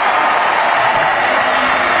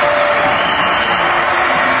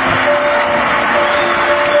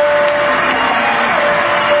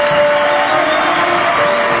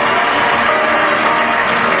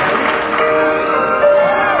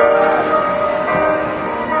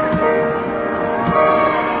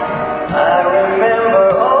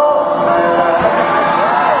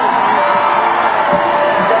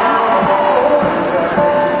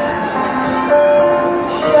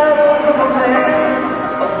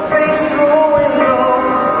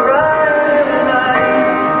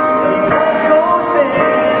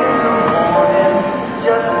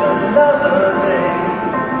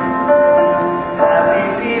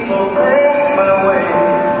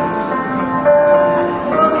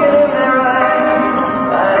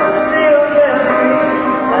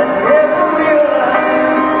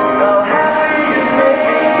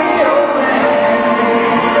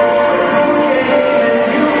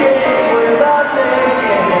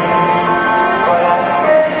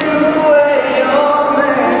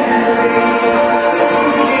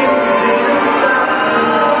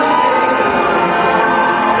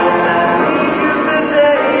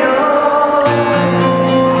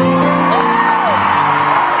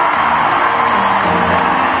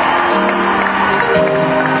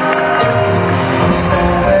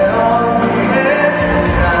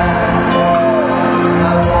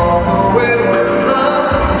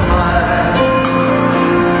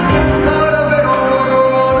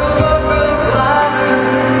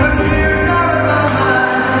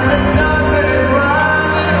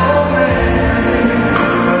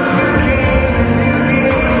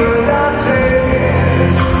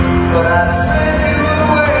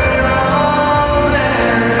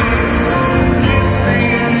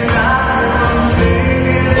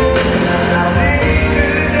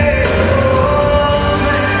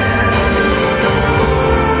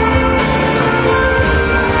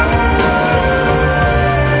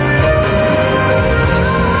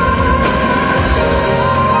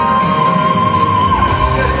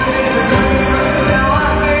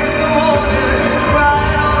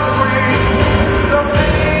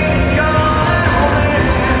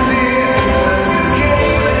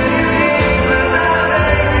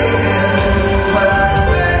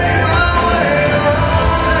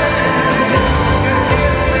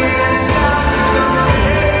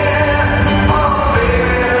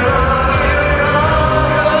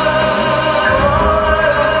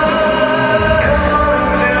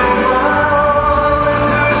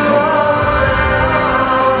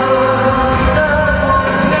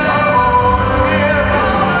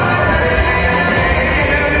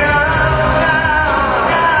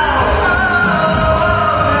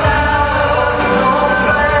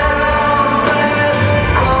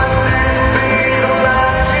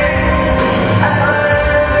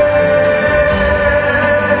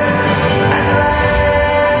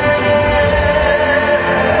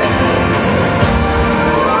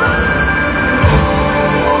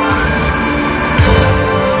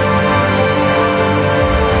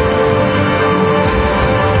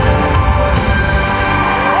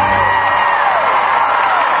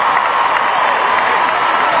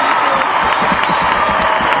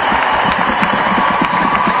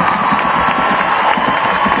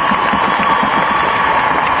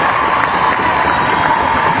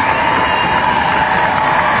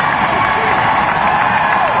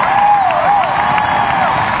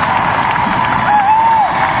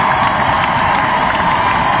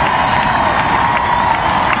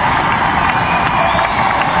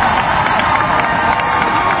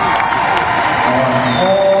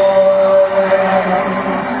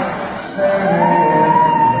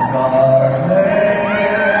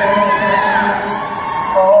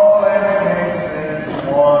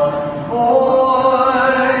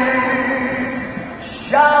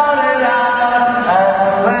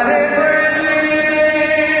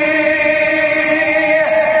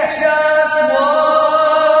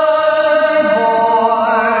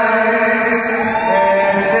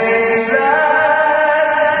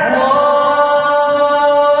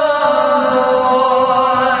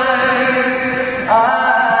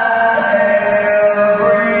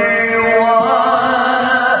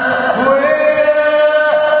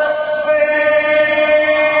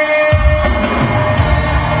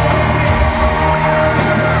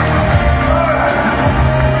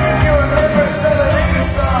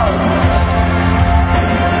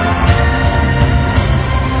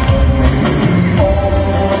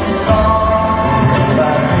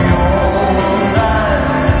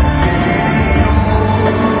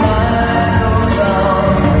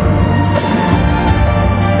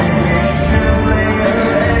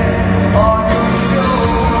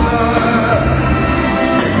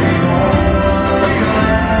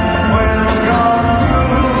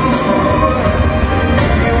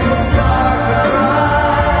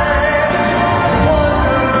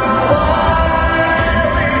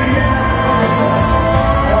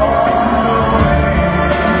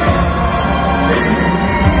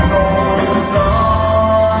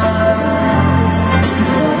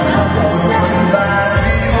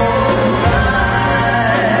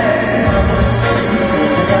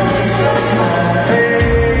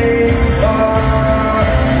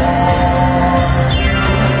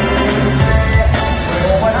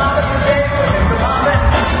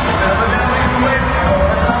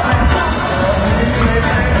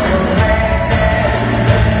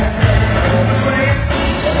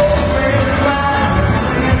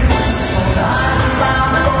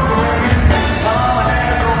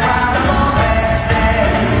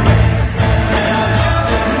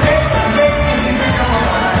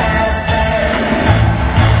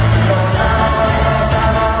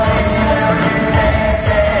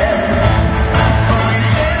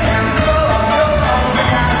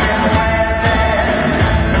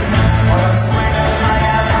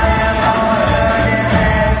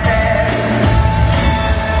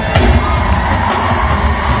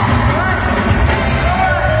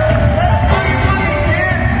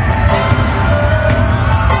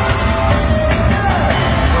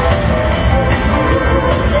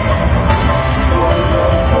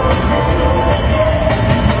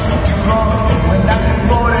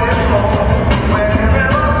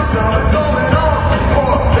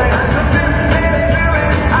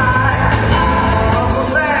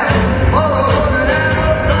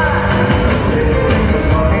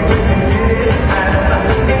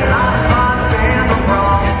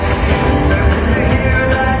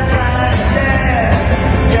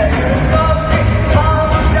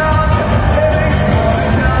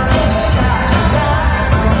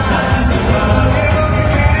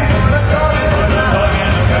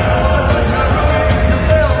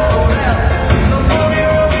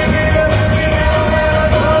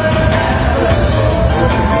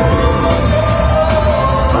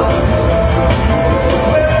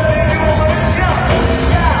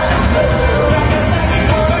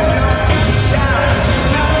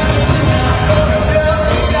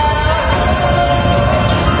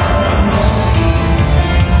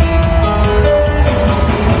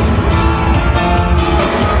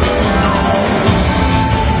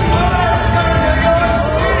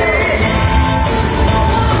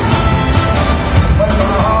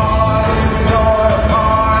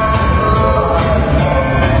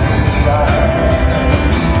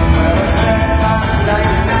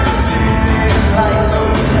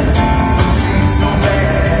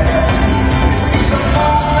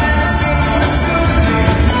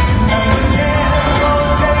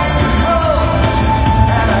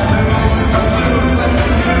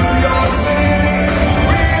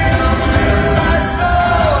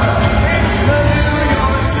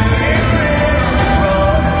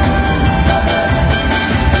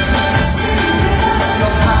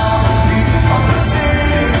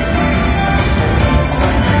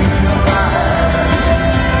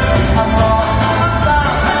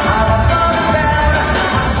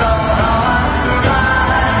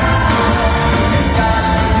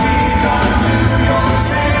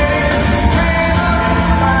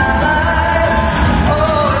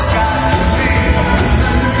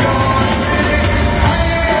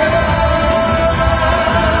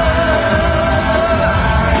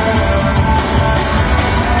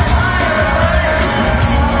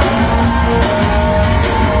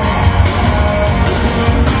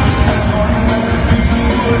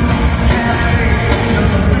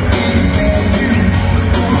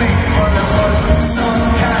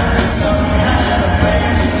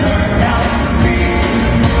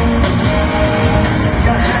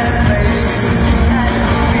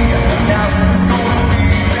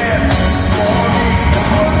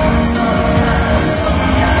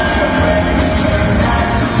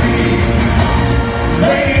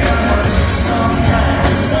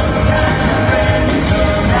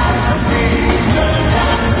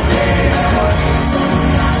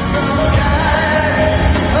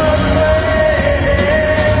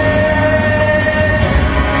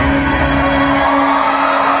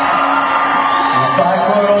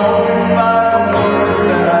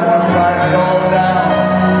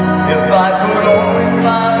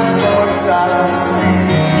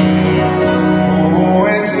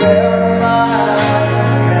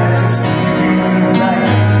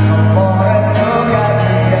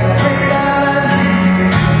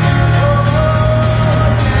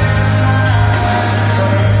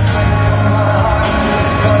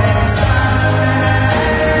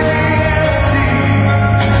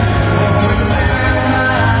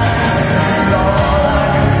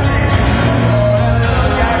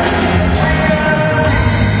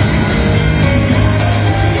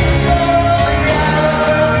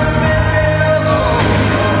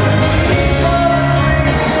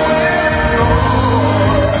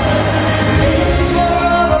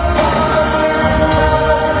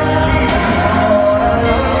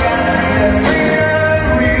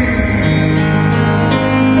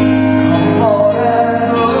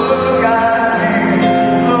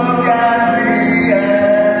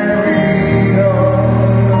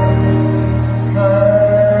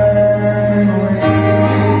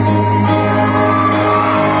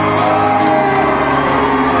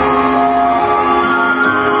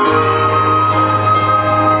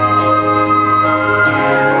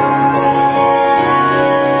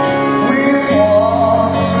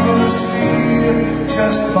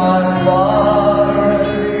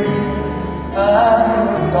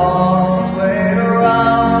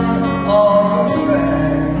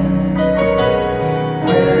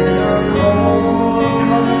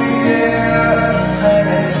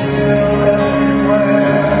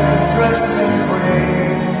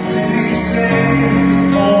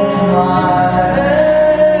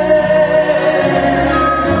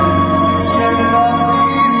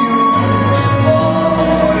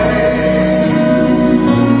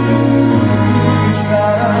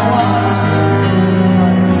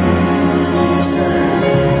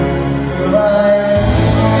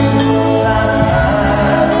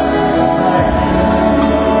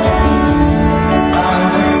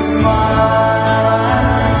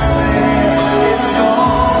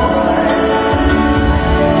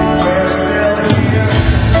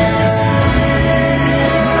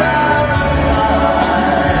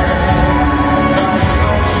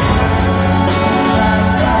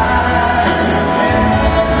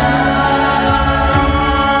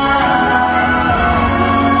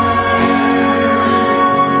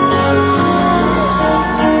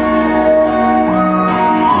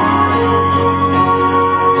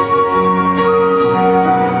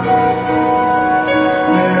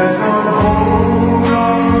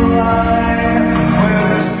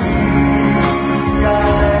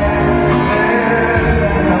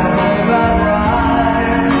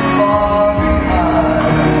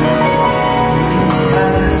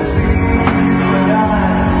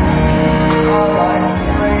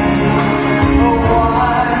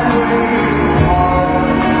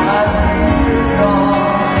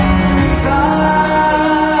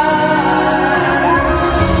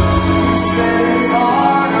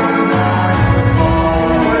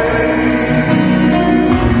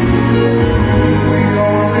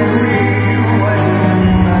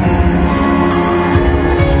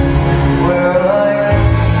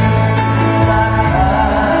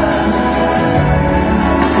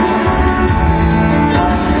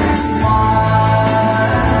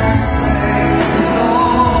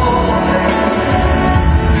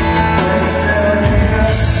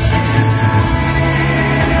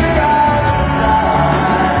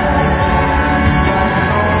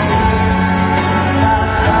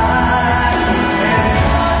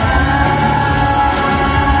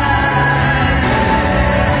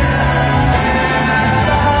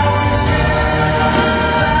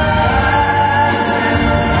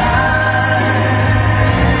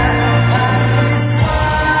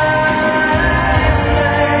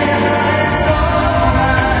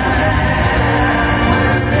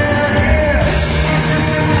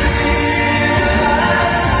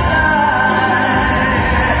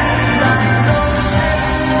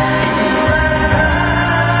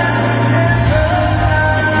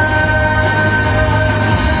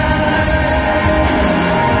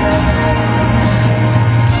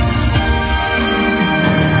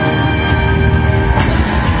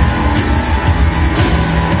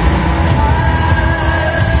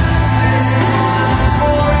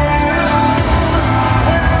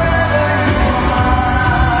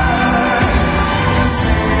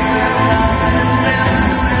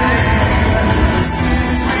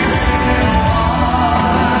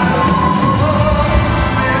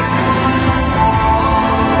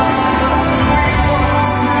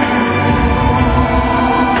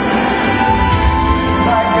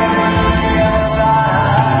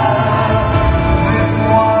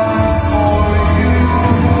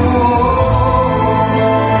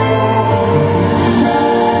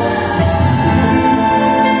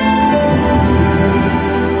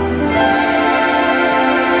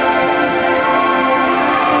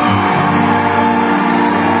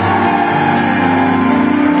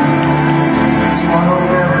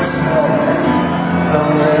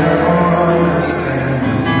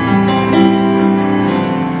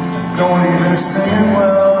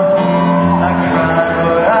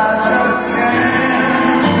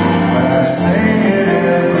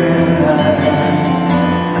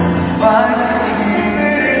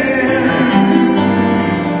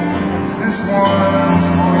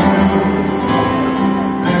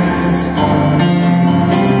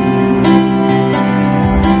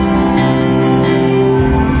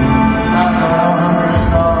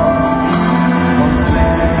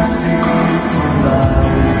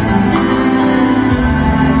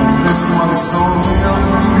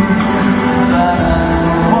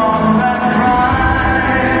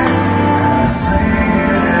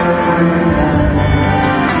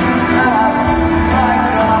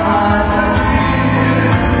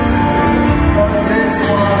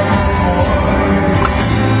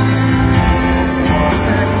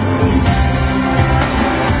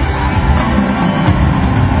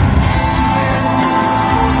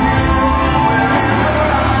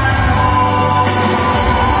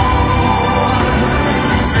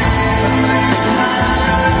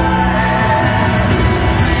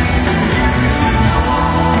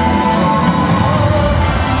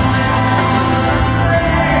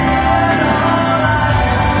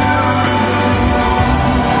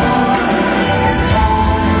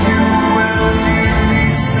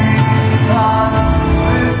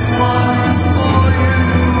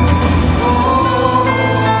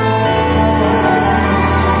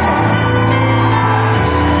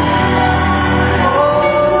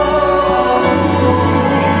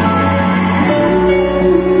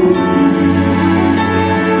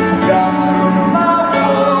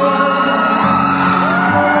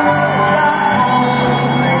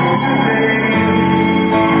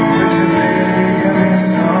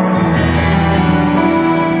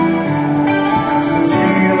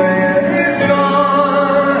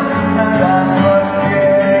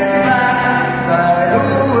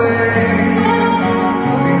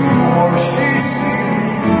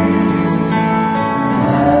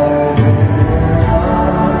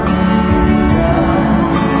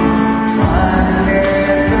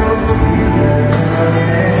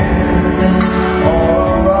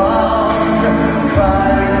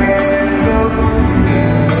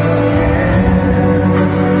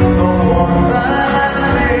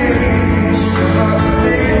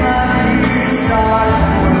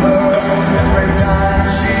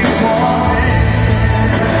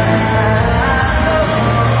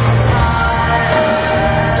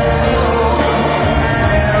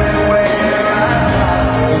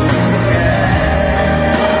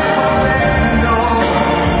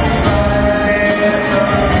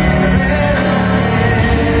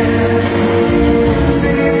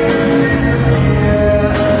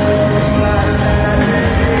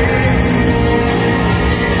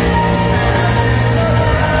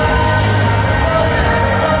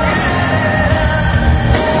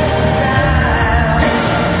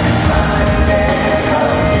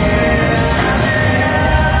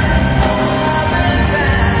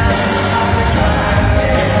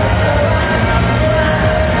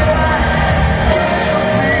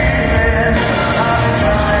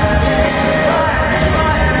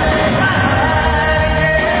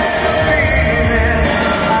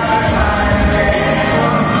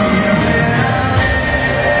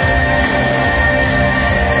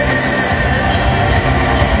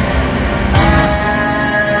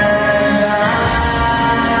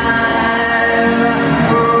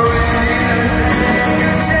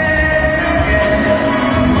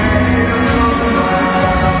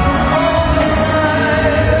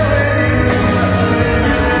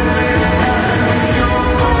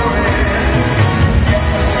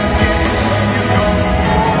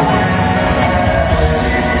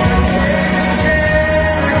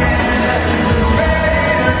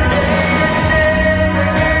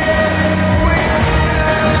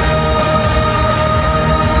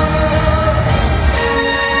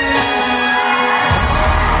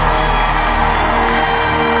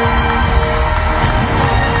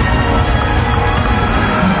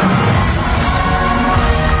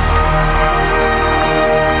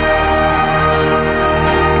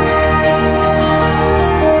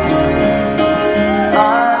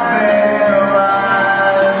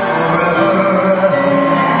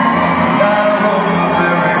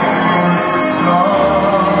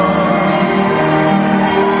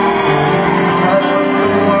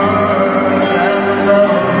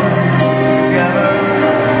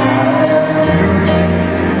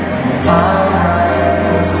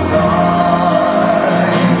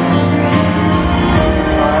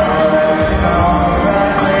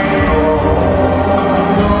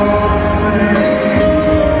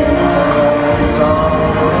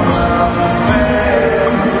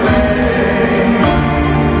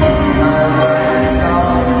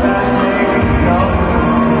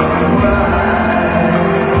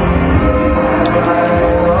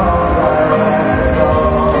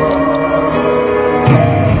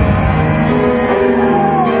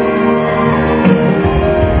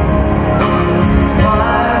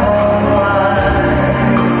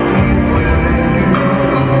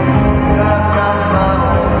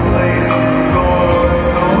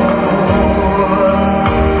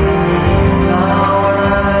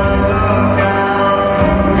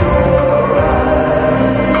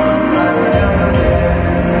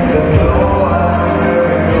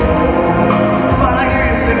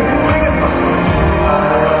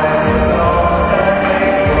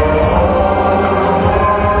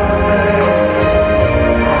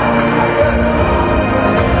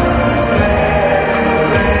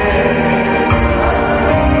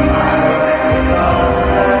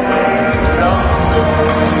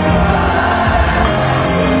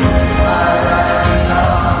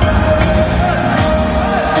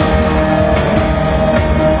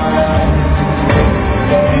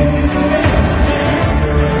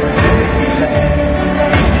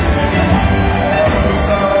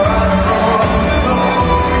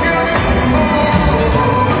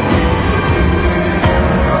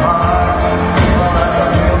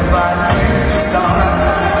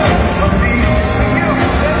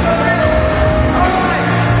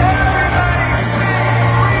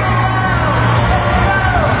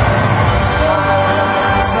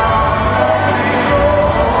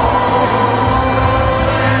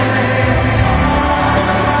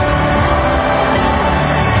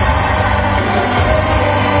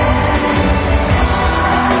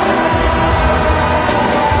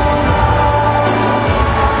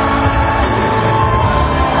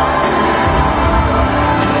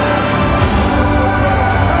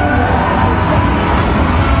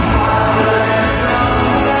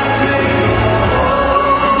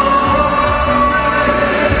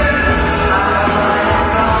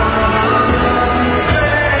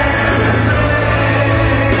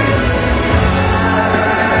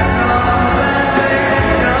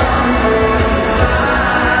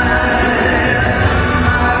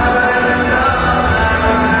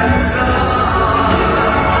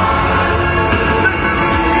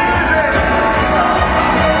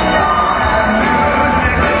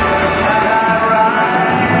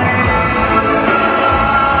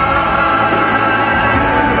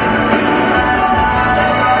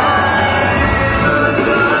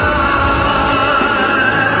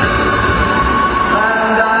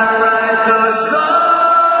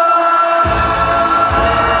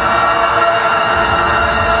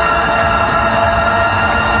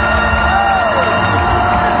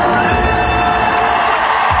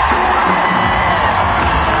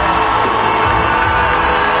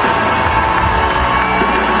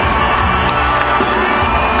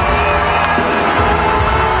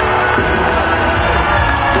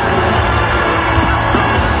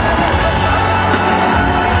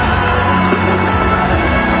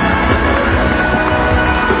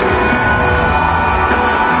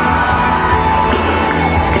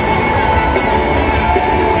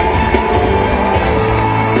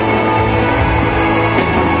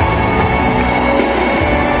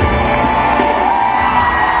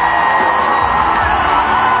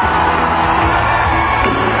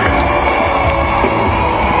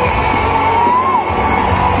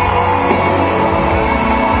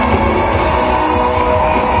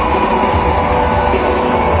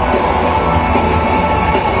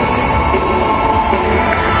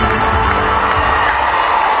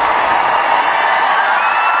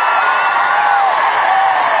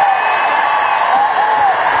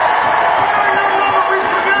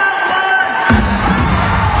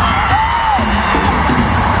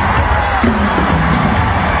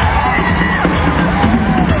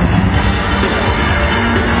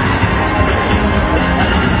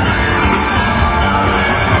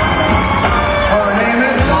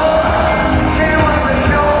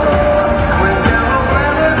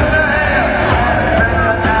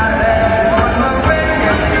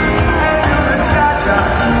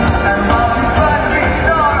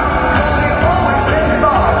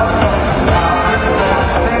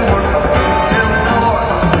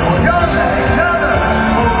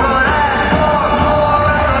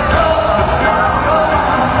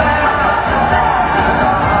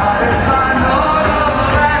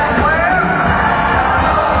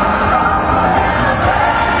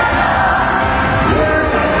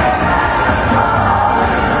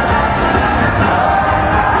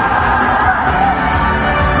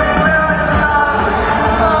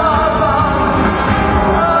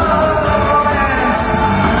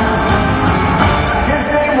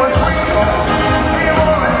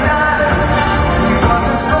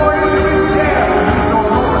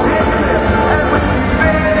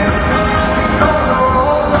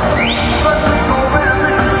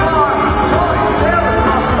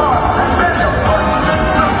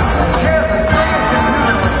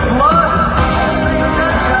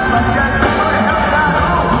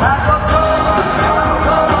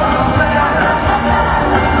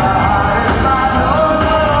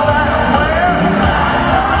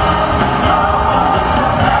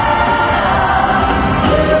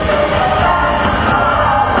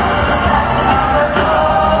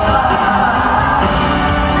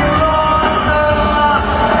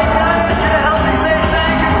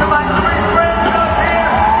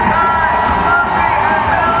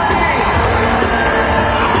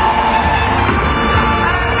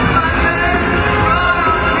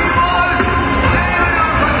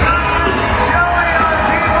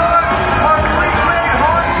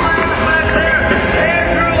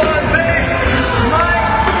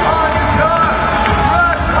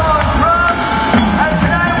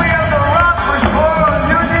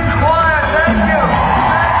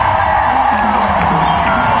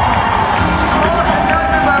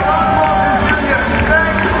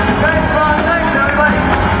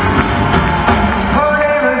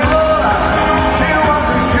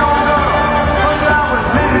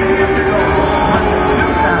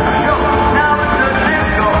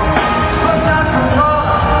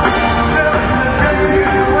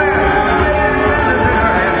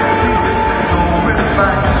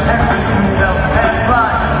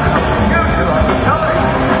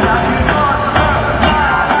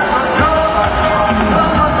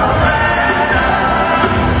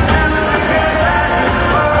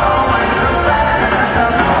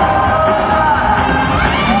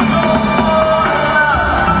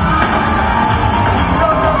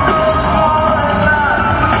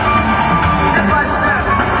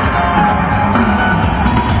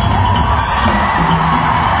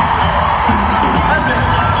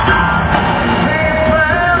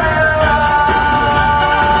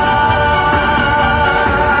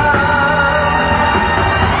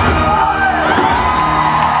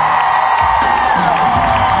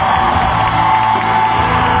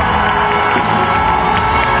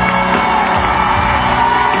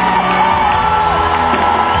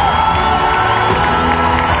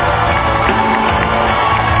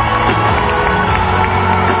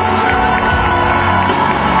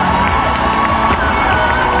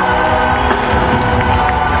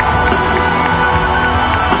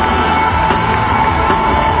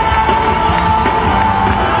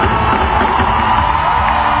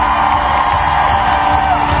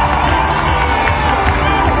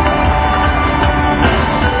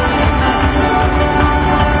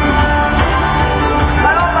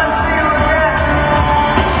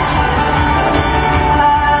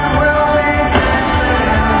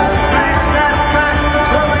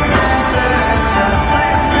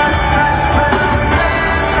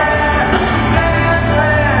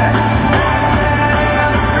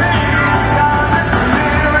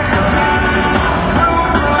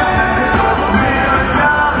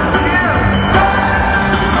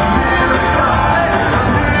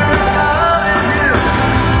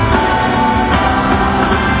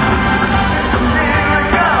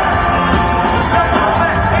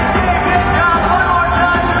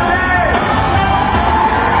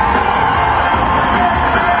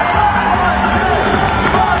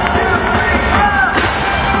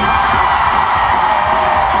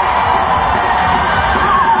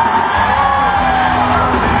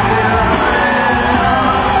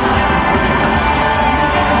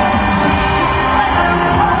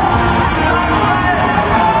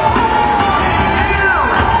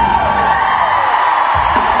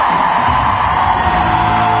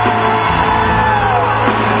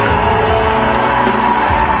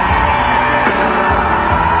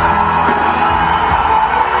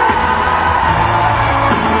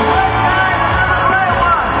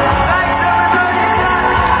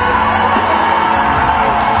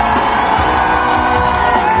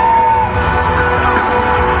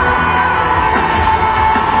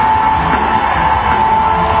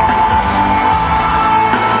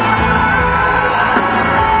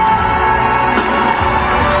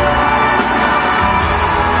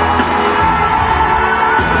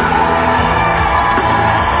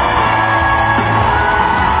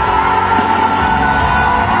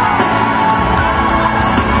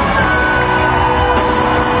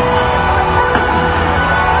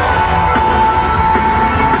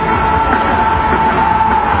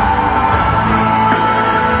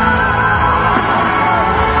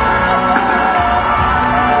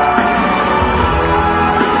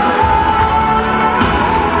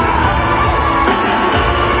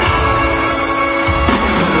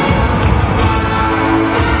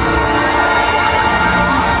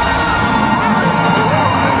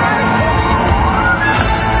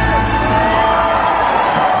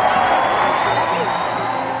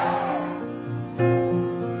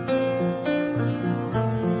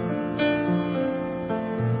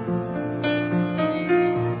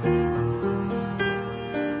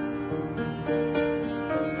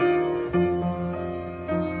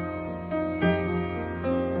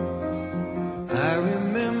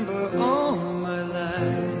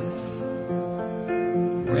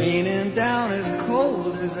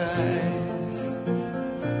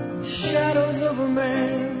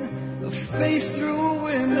 face through a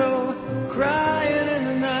window, crying in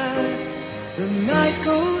the night. The night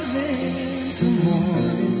goes into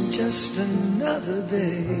morning, just another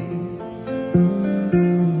day.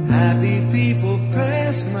 Happy people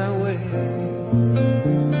pass my way.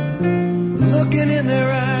 Looking in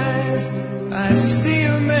their eyes, I see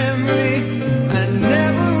a memory. I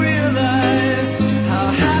never realized how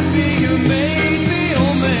happy you made me,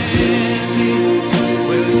 oh Mandy.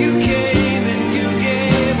 Well, you came and you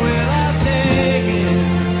gave without taking,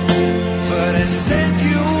 but I sent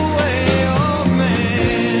you away, oh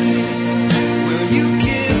Mandy. Well, you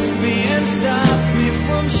kissed me and stopped me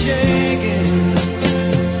from shaking,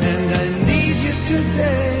 and I need you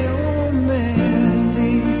today, oh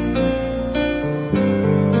Mandy.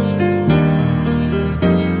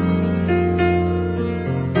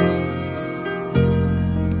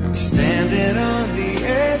 I'm standing on the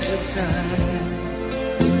edge of time.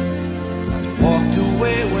 I walked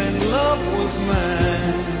away when love was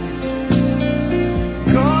mine.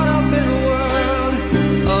 Caught up in a world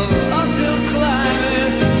of uphill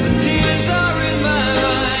climbing. The tears are in my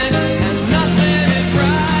mind, and nothing is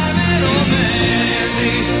rhyming, oh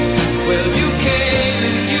Mandy. Well, you came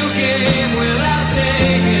and you gave without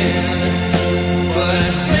taking, but I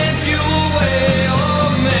sent you away, oh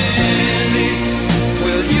Mandy.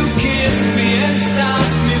 Well, you kissed me and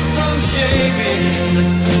stopped me from shaking,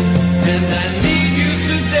 and I need you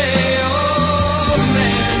today, oh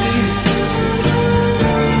Mandy.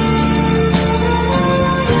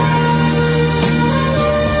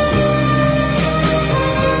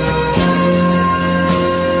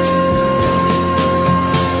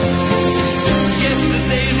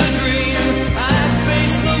 Yesterday's a dream. I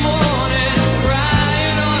face the morning,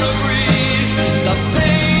 crying on a breeze. The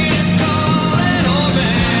pain is calling, oh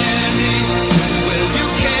Mandy. Well, you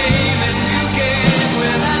came and you gave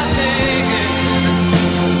without taking,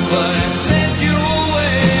 but I sent you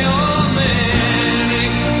away, oh Mandy.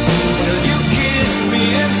 Well, you kissed me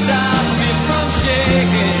and stopped me from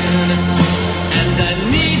shaking, and I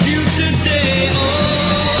need you today,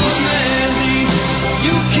 oh Mandy.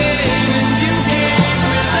 You came and you gave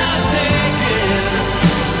without taking,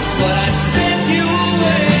 but I sent you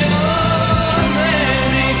away, oh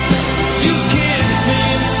Mandy. You kissed me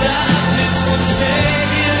and stopped me from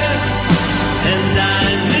shaking, and I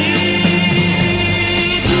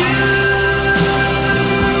need you.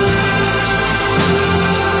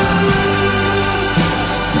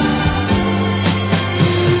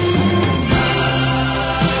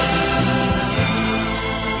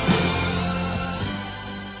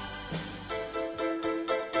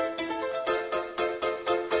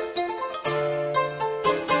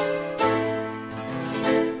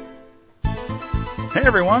 Hey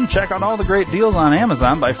everyone, check out all the great deals on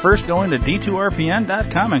Amazon by first going to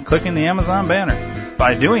d2rpn.com and clicking the Amazon banner.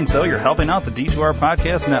 By doing so, you're helping out the D2R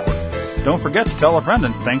Podcast Network. Don't forget to tell a friend,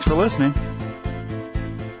 and thanks for listening.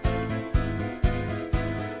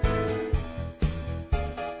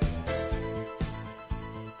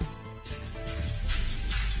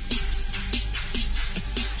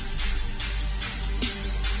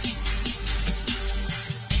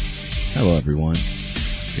 Hello, everyone.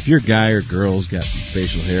 If your guy or girl's got some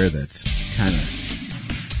facial hair that's kind of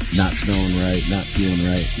not smelling right, not feeling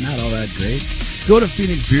right, not all that great, go to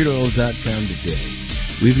PhoenixBeardOils.com today.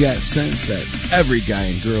 We've got scents that every guy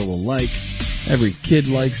and girl will like. Every kid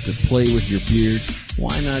likes to play with your beard.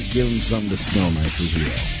 Why not give them something to smell nice as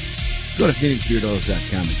well? Go to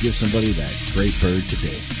PhoenixBeardOils.com and give somebody that great bird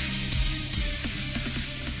today.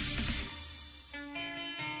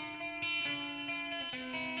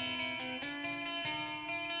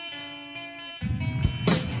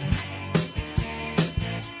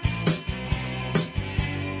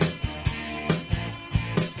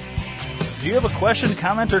 Do you have a question,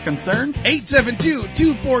 comment, or concern?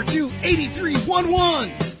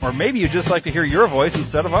 872-242-8311. Or maybe you'd just like to hear your voice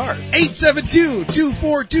instead of ours.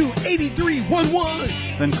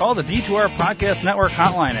 872-242-8311. Then call the D2R Podcast Network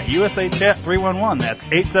hotline at USA Chat 311. That's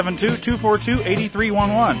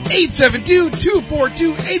 872-242-8311.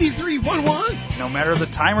 872-242-8311. No matter the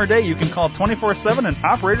time or day, you can call 24/7 and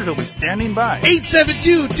operators will be standing by.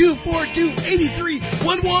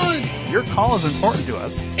 872-242-8311. Your call is important to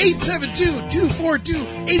us.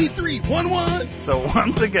 872-242-8311. So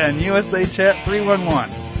once again, USA Chat 311.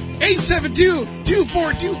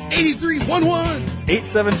 872-242-8311.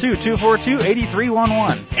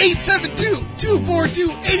 872-242-8311.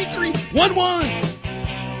 872-242-8311.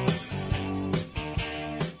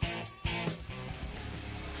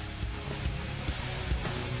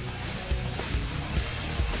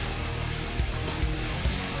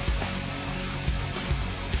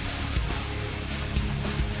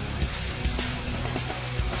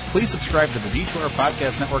 please subscribe to the D2R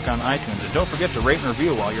Podcast Network on iTunes, and don't forget to rate and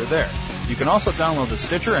review while you're there. You can also download the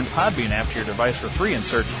Stitcher and Podbean app to your device for free and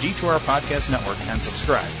search D2R Podcast Network and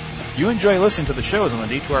subscribe. If you enjoy listening to the shows on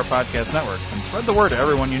the D2R Podcast Network, then spread the word to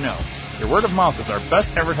everyone you know. Your word of mouth is our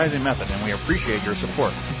best advertising method, and we appreciate your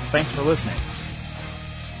support. Thanks for listening.